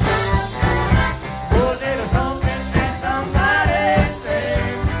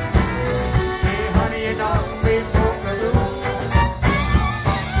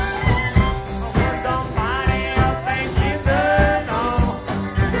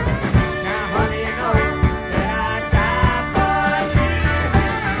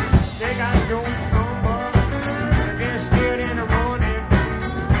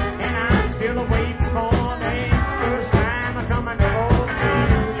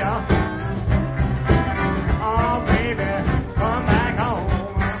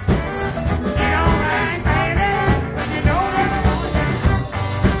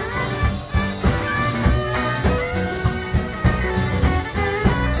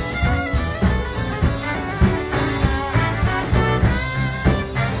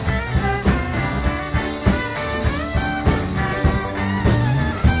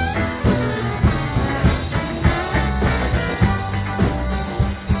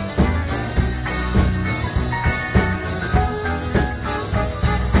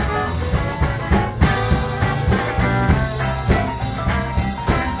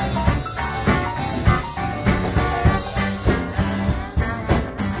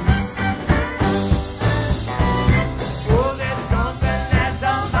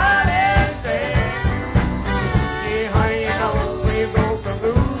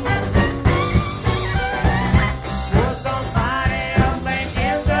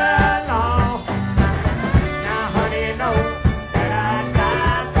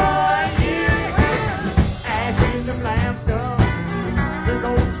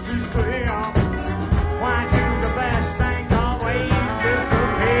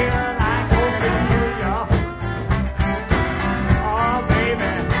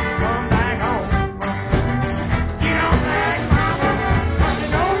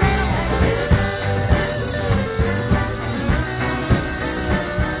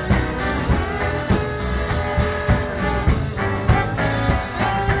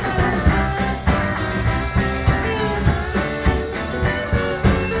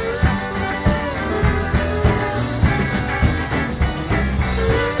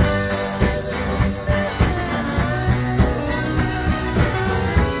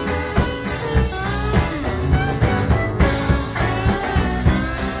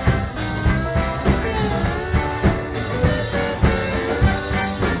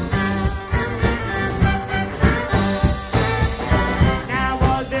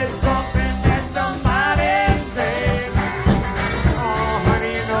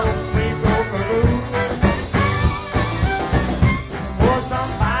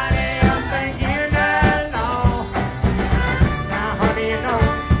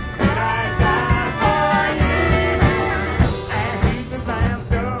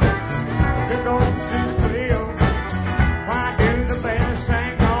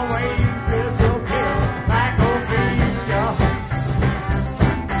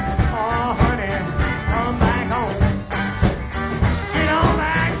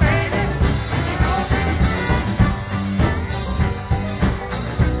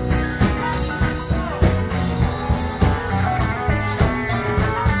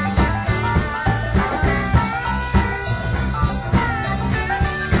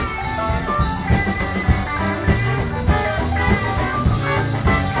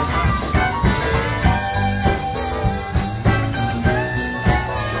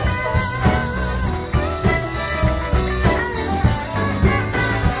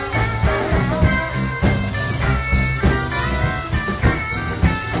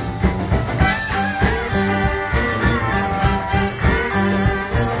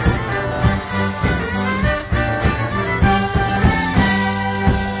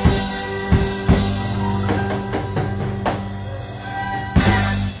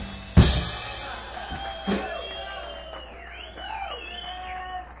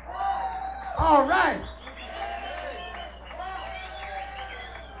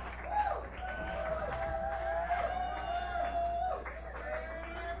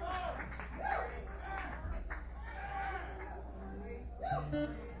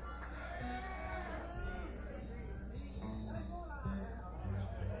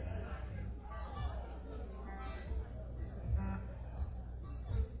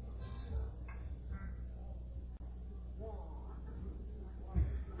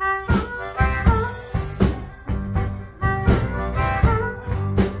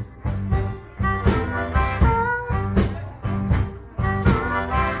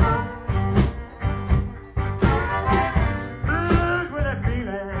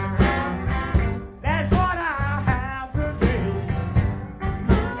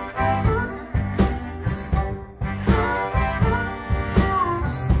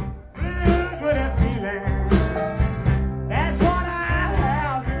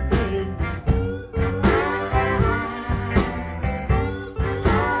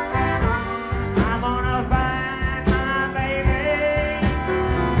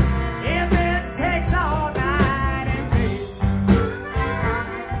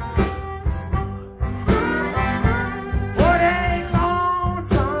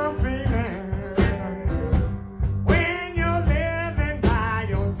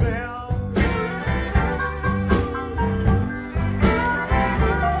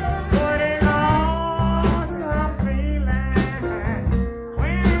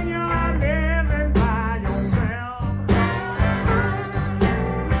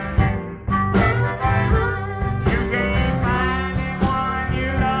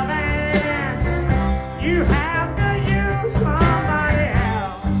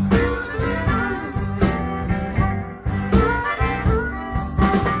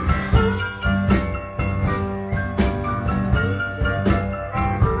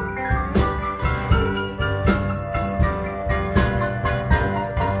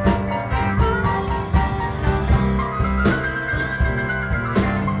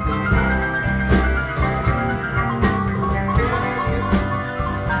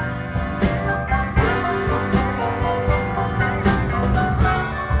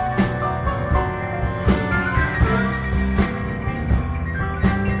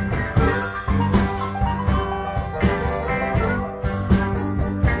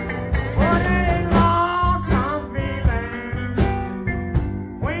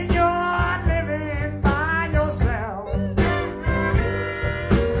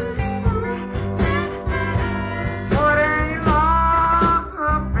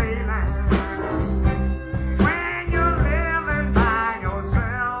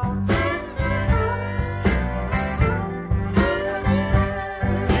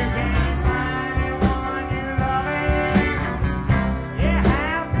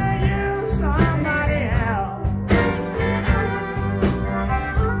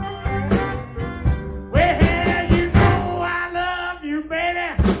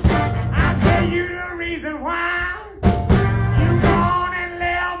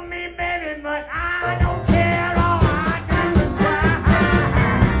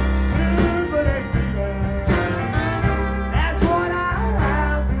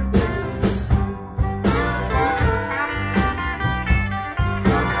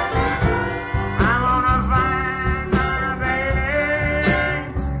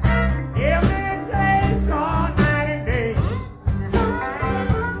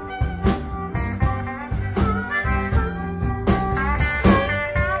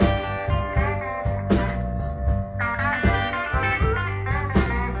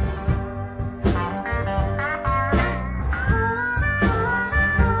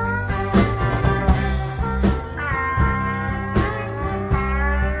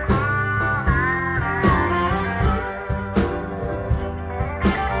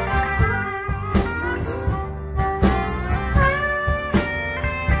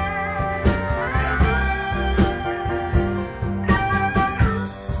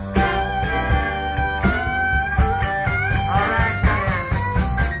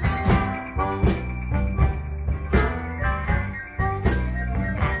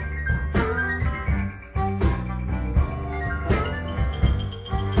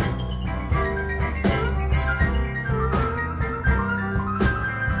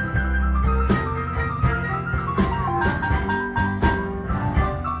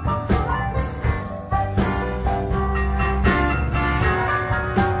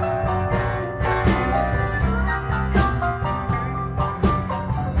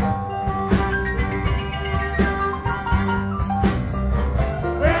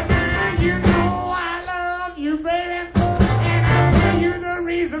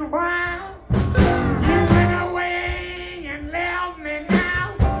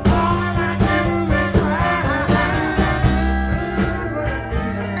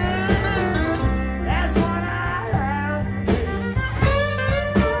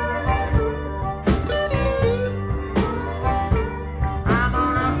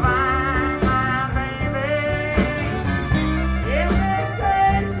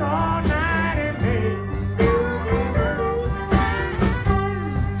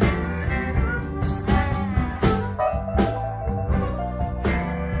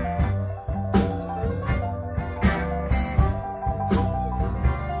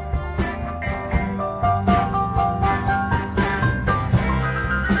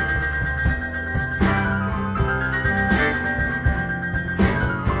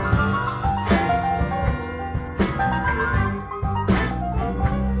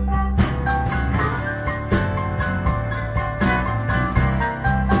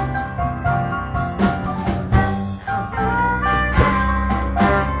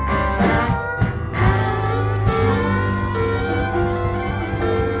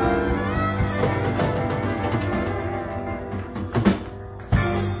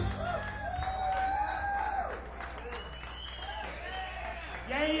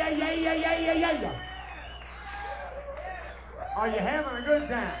 Yeah. Are you having a good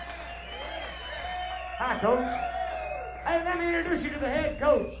time? Hi, Coach. Hey, let me introduce you to the head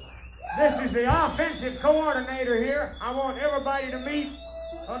coach. This is the offensive coordinator here. I want everybody to meet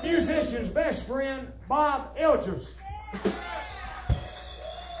a musician's best friend, Bob Elgers.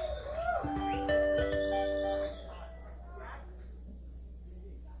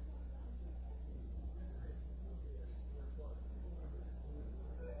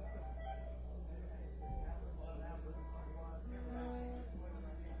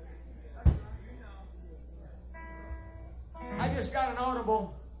 I just got an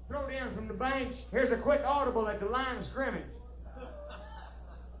audible thrown in from the bench. Here's a quick audible at the line of scrimmage.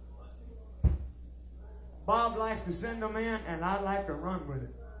 Bob likes to send them in, and I like to run with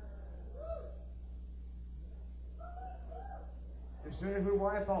it. As soon as we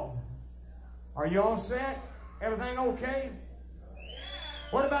wipe off. Are you all set? Everything okay?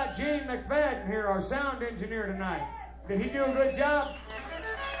 What about Gene McFadden here, our sound engineer tonight? Did he do a good job?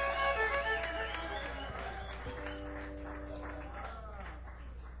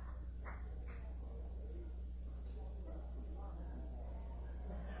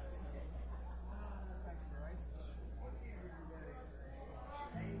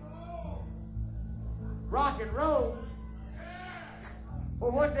 Rock and roll?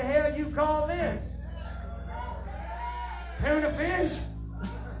 Well, what the hell you call this? Tuna fish?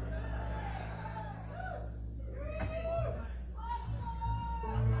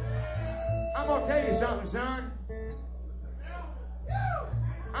 I'm gonna tell you something, son.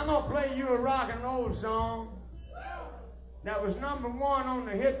 I'm gonna play you a rock and roll song that was #1 on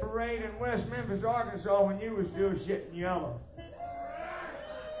the hit parade in West Memphis, Arkansas when you was doing shit in yellow.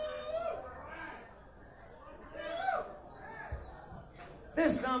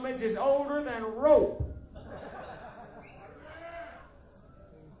 This summit is older than rope.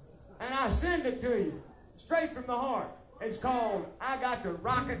 And I send it to you, straight from the heart. It's called I Got the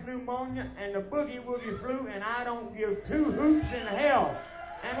Rocket Pneumonia and the Boogie Woogie Flu, and I don't give 2 hoots in hell.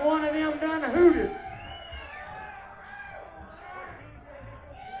 And one of them done hooted.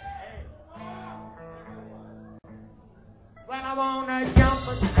 Well, I wanna jump,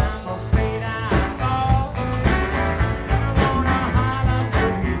 but I'm afraid I fall.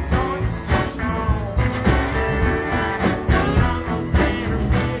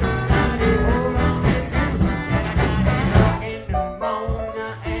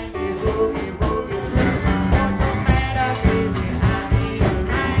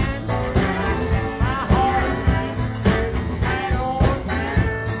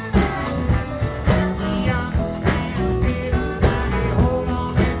 Hold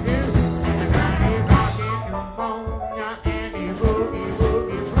on.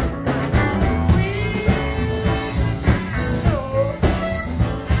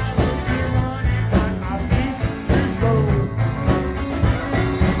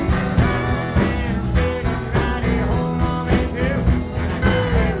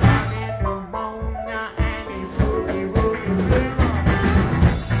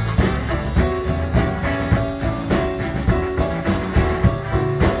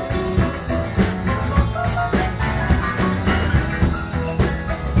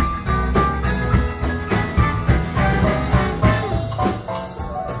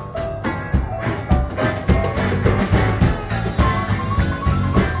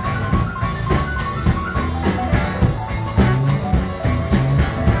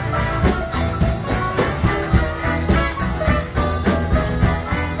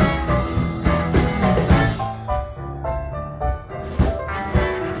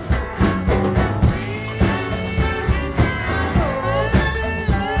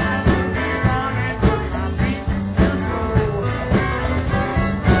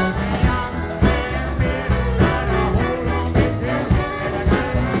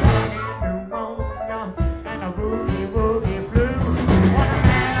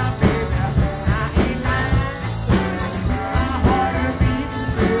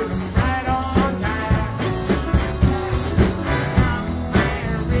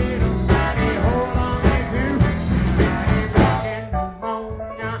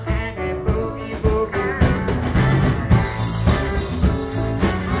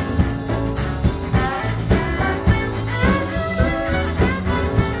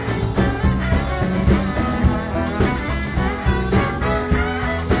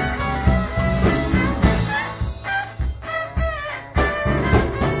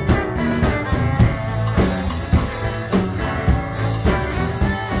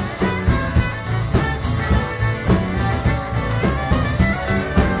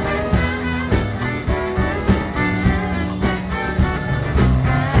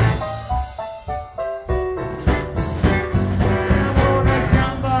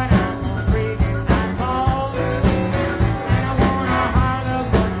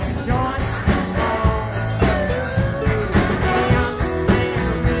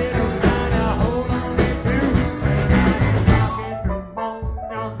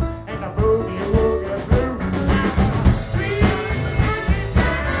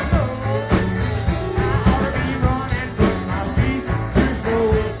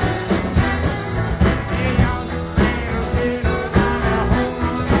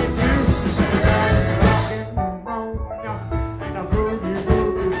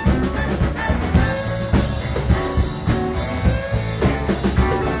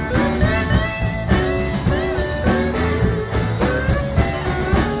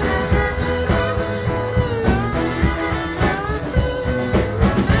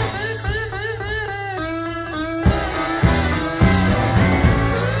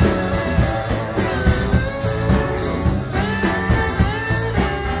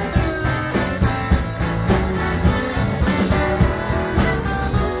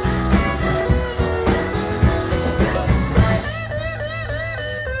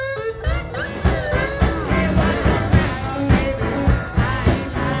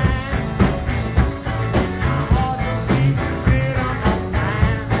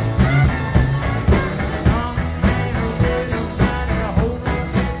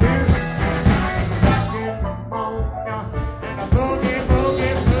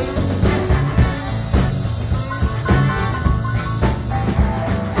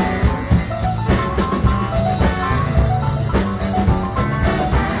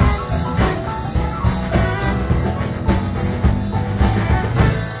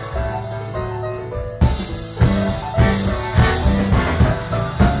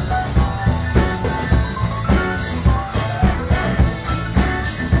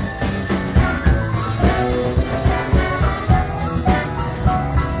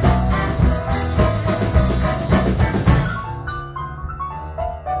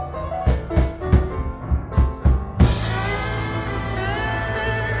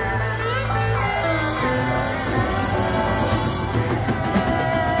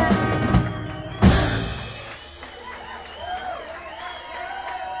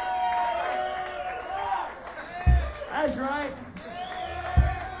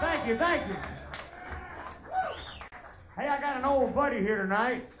 Thank you, thank you. Hey, I got an old buddy here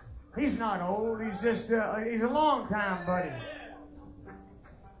tonight. He's not old, he's just, he's a long-time buddy.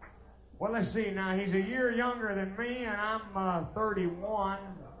 Well, let's see now, he's a year younger than me, and I'm 31.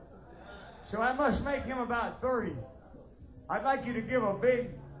 So that must make him about 30. I'd like you to give a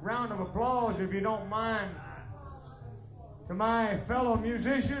big round of applause, if you don't mind, to my fellow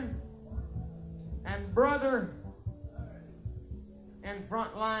musician and brother in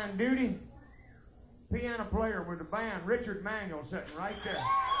frontline duty, piano player with the band, Richard Manuel, sitting right there.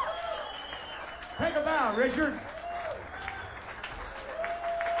 Take a bow, Richard.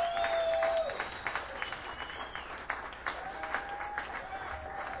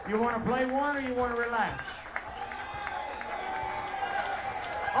 You want to play one or you want to relax?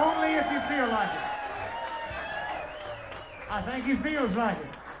 Only if you feel like it. I think he feels like it.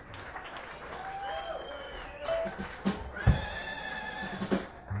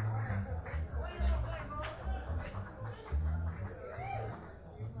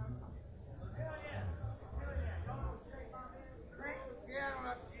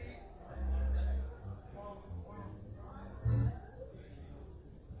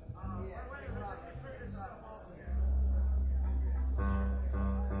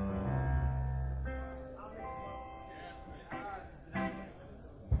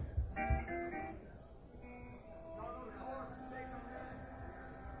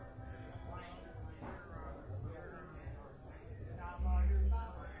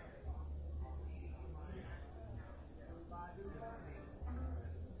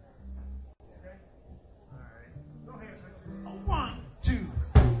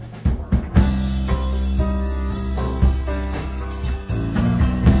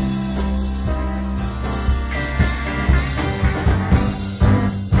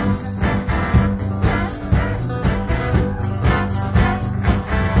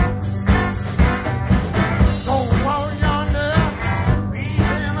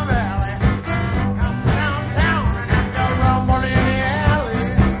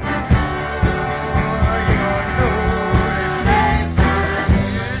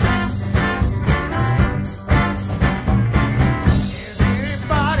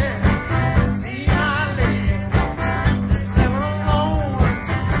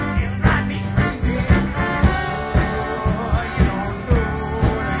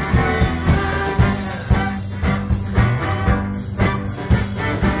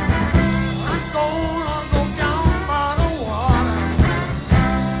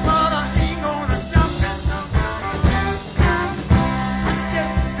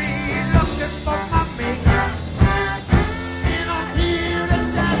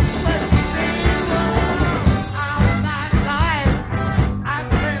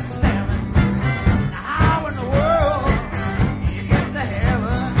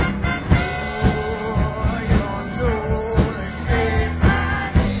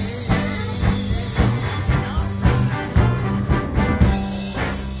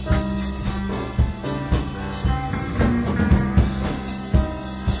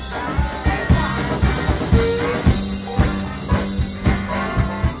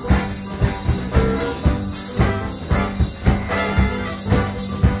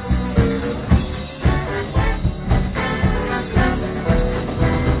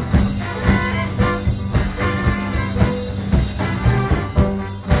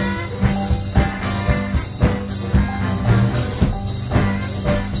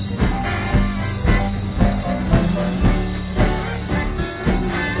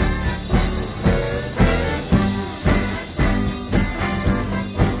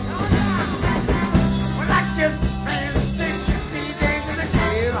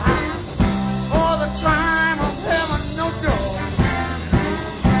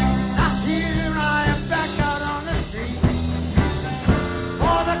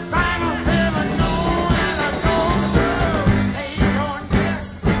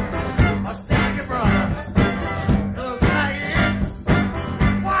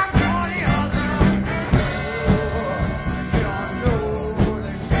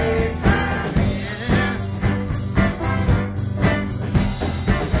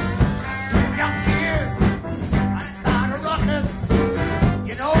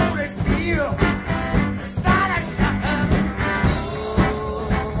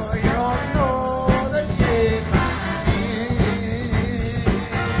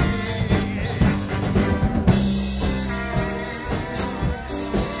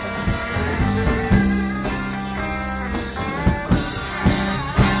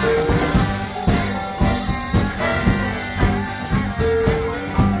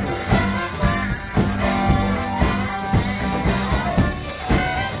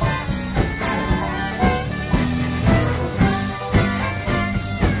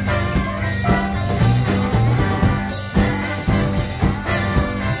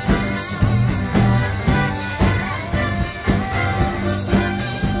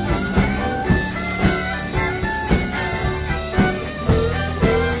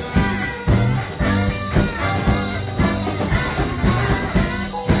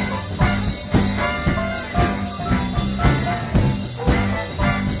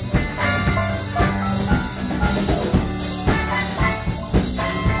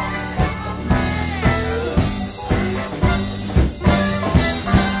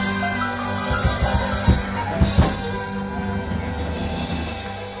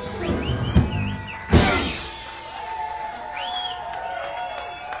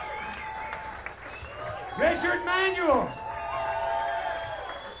 Manuel.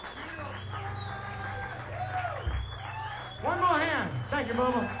 One more hand. Thank you,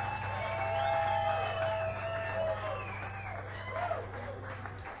 Mama.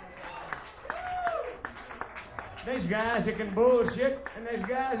 There's guys that can bullshit, and there's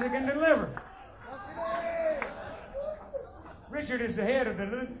guys that can deliver. Richard is the head of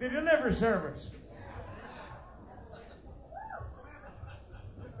the delivery service.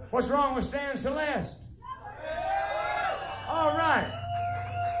 What's wrong with Stan Szelest? All right.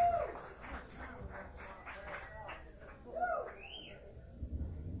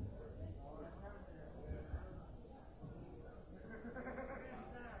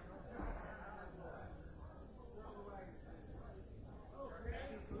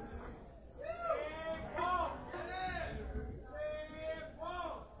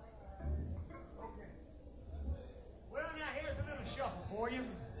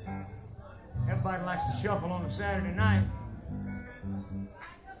 Everybody likes to shuffle on a Saturday night.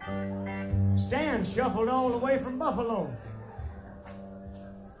 Stan shuffled all the way from Buffalo.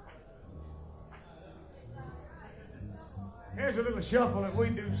 Here's a little shuffle that we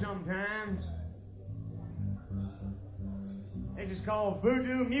do sometimes. This is called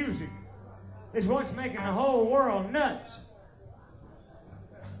voodoo music. It's what's making the whole world nuts.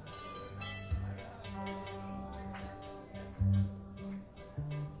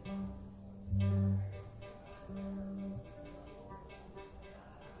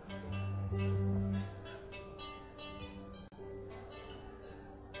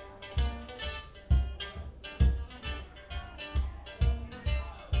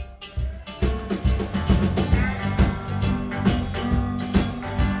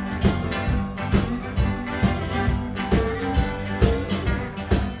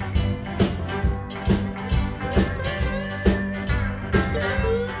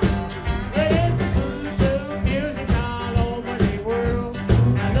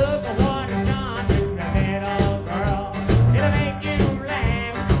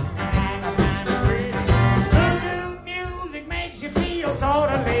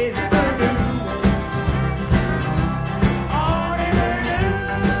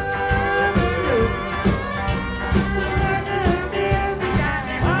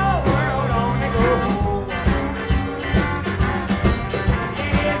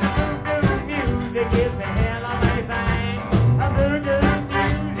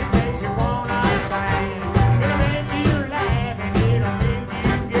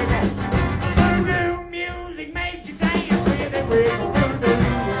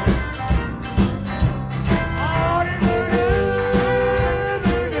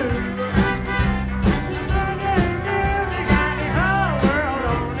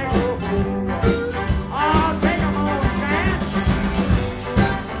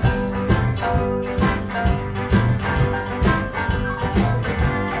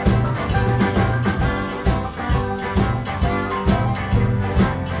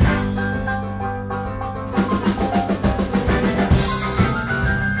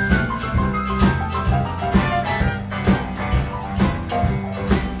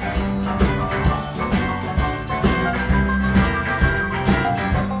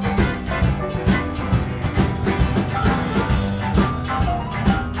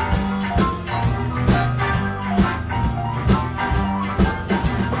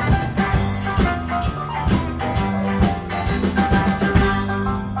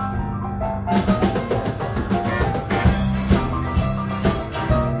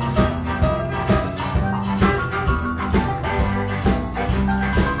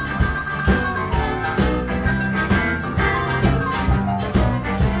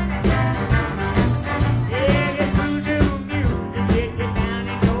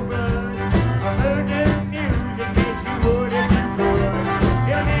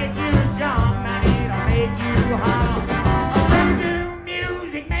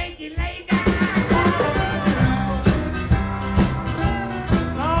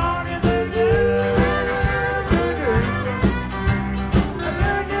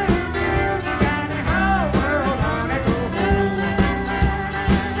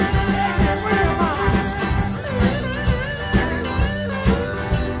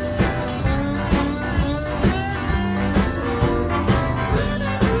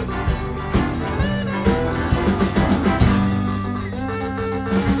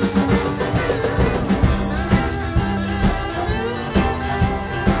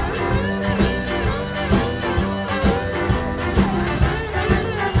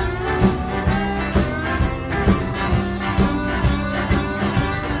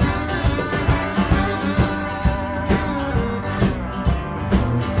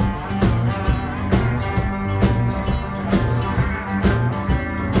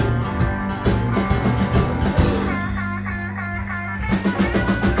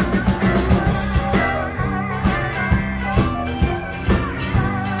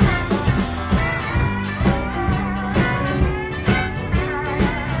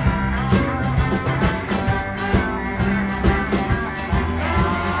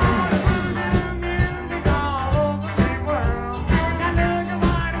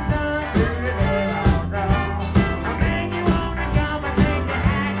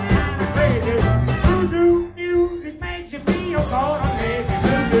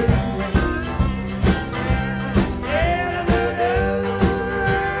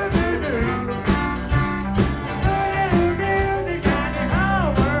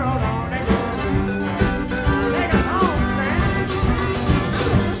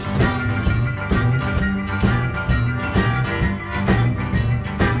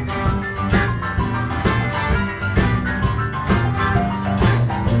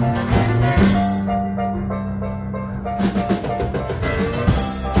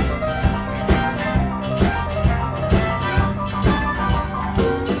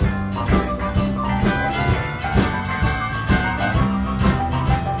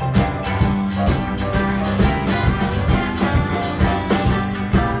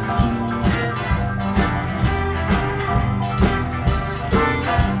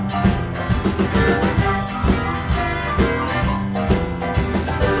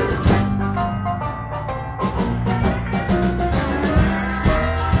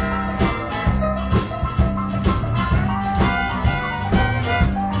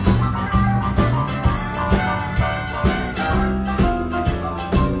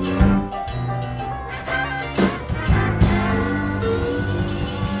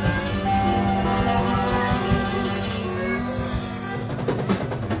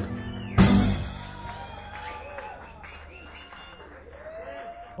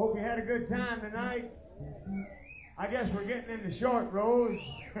 tonight. I guess we're getting into short rows.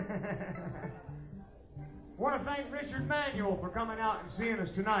 Want to thank Richard Manuel for coming out and seeing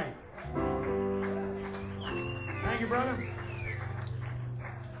us tonight. Thank you, brother.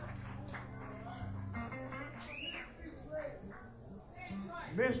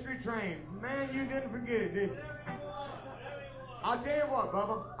 Mystery Train. Man, you didn't forget it, did you? I'll tell you what,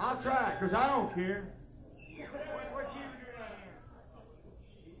 Bubba. I'll try it, because I don't care. What you do down here?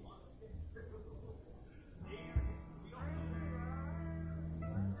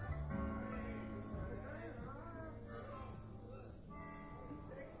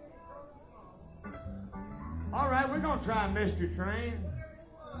 All right, we're going to try Mystery Train.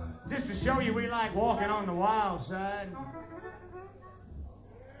 Just to show you we like walking on the wild side.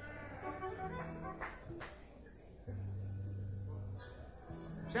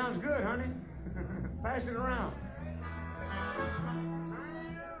 Sounds good, honey. Pass it around.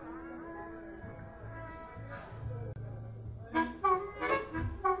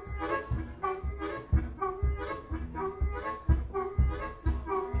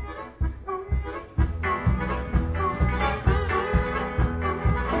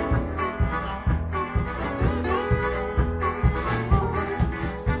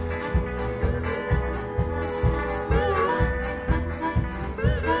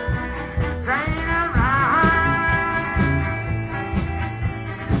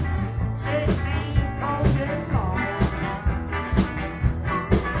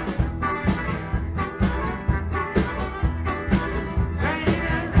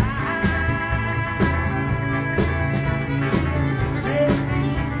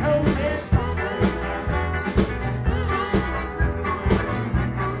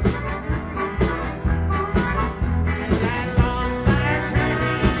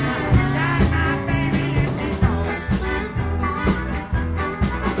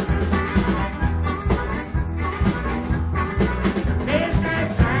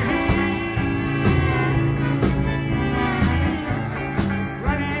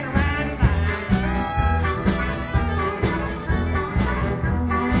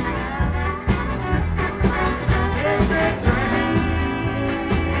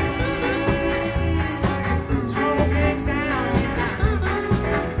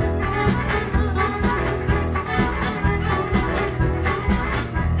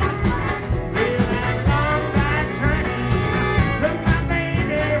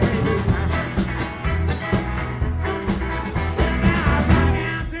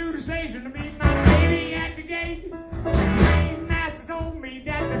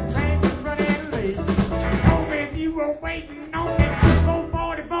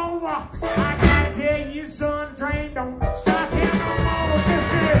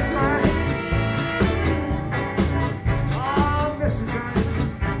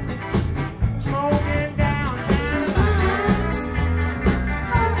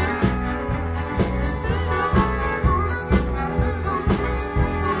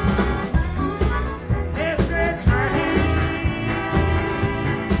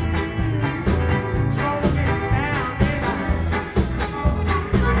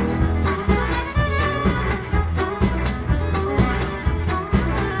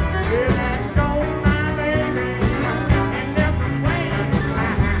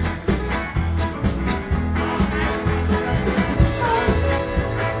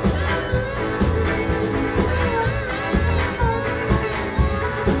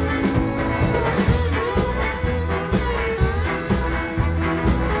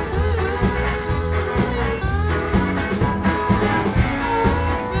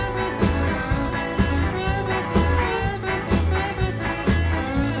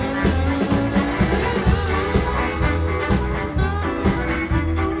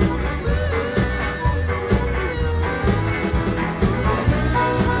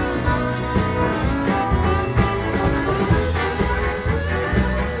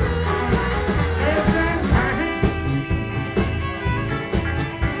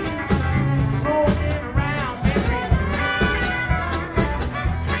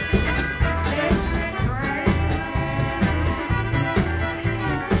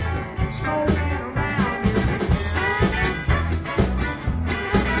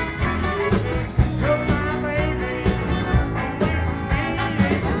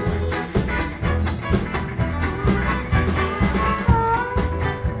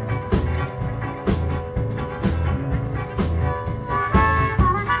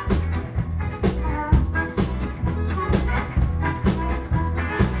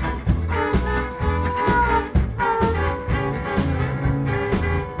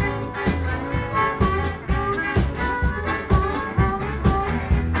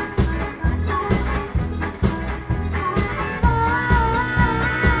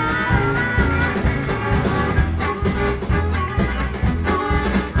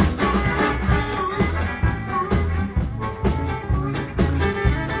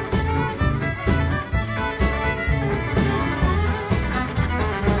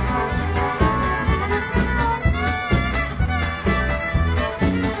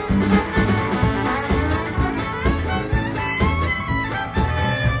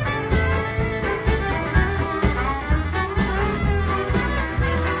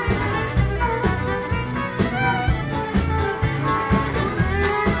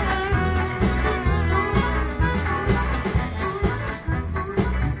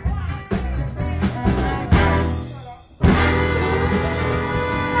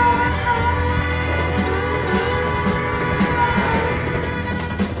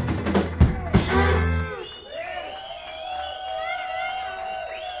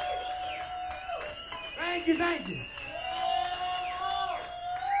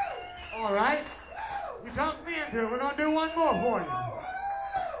 All right. You talked me into it. We're going to do one more for you.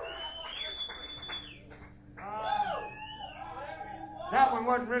 That one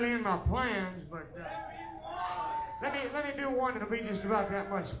wasn't really in my plans, but let me do one that'll be just about that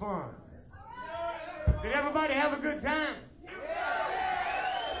much fun. Did everybody have a good time?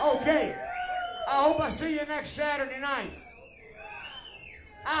 Okay. I hope I see you next Saturday night.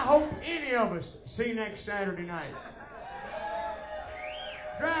 I hope any of us see next Saturday night.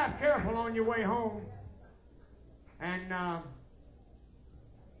 Drive careful on your way home. And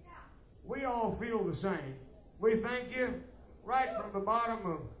we all feel the same. We thank you right from the bottom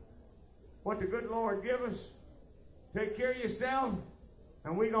of what the good Lord give us. Take care of yourself.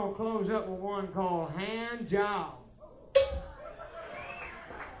 And we're going to close up with one called Hand Job.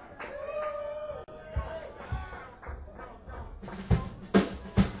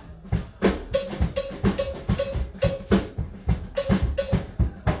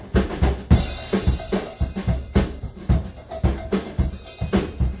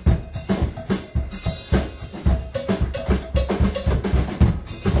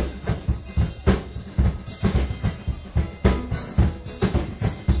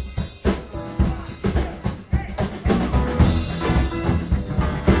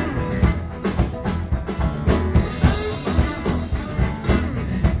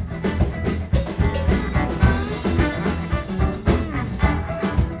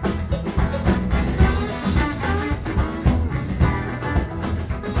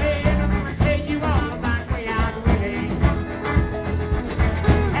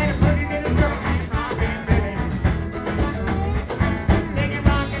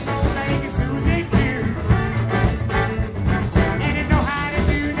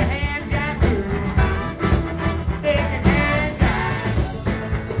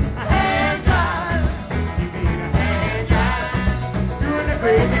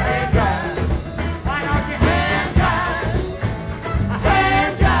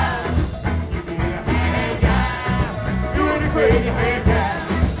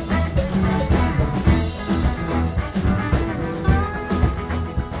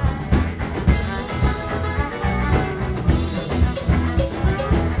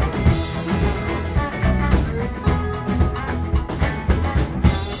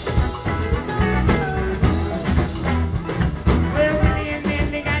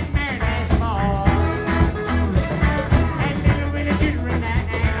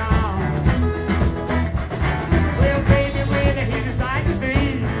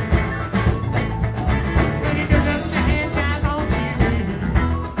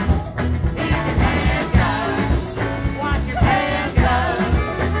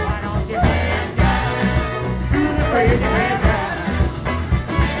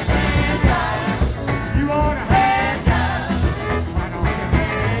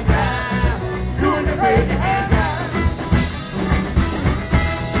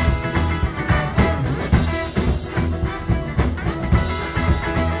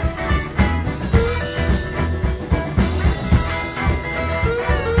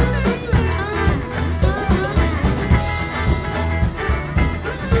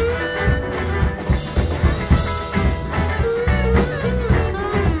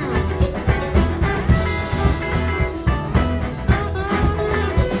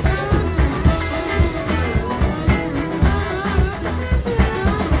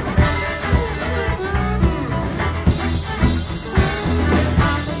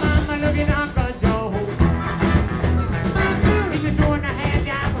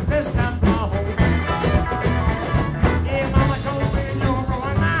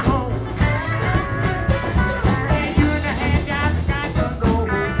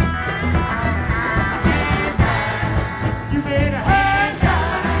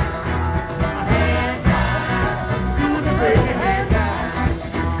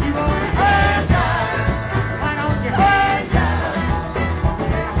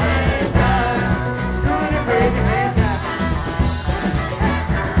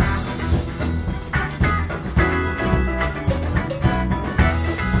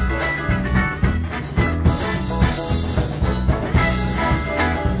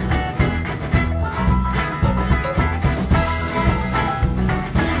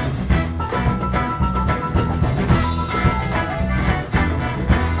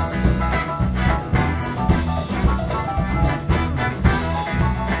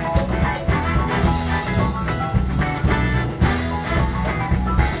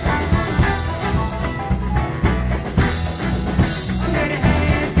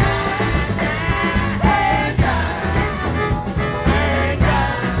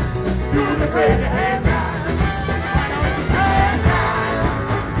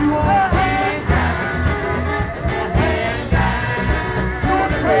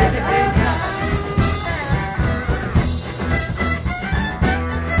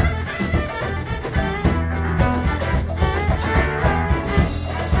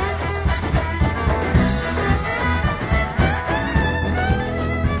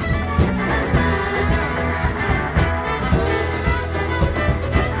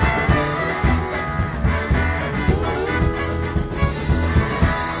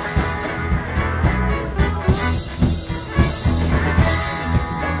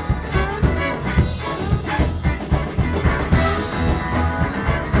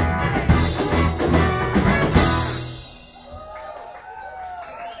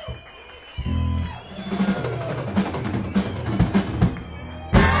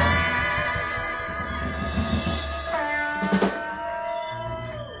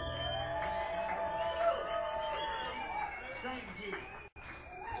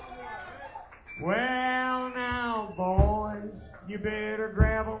 Well, now, boys, you better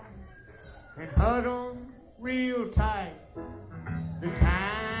grab 'em and hug 'em real tight. The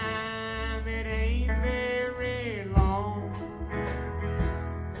time, it ain't very long.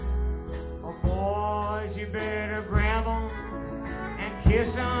 Oh, boys, you better grab 'em and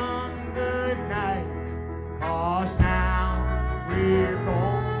kiss 'em goodnight. 'Cause now we're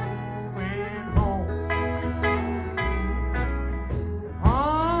going home.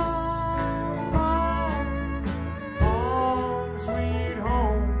 Home, sweet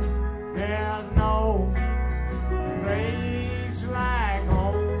home. There's no place like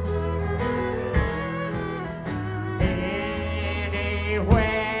home. Anywhere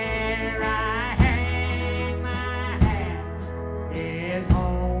I hang my hat is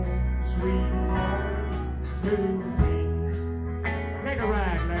home, sweet home to me. Take a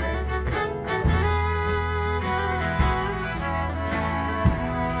ride, Larry.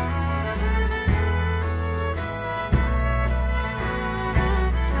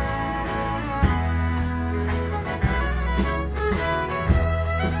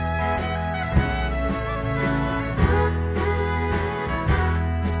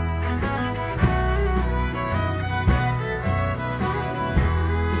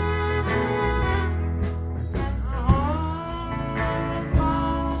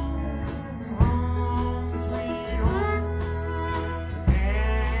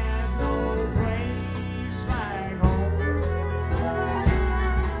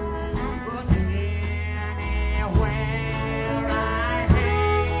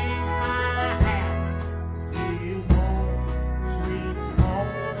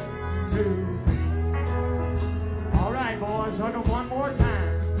 All right, boys, hug 'em one more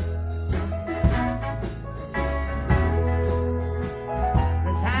time.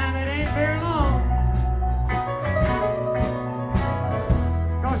 The time, it ain't very long.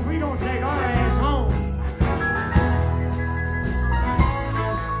 'Cause we gonna take our ass home.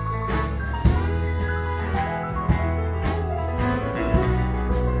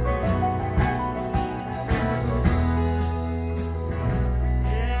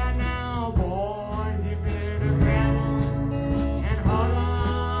 Yeah, now, boys, you better grab 'em and hug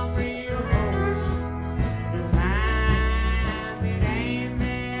 'em real close. The time, it ain't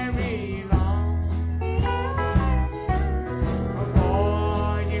very long. Oh,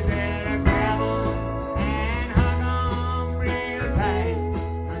 boy, you better grab 'em and hug 'em real tight.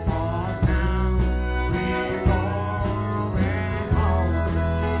 'Cause now we're going home.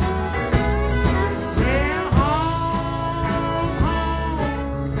 Well, home,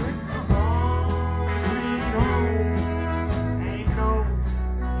 sweet home. Ain't no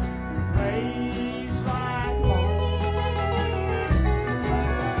place like home.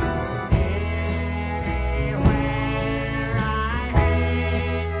 Anywhere I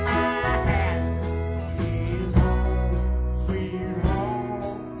hang my hat is home, sweet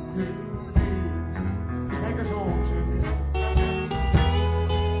home to me. Take us home, Susie.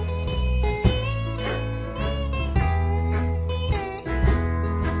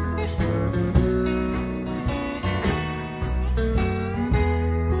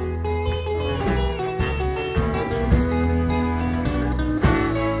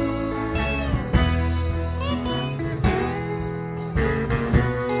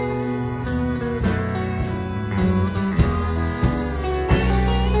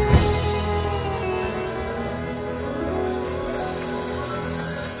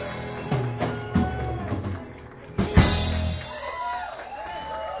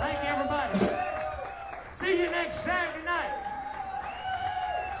 Thank you, everybody. See you next Saturday night.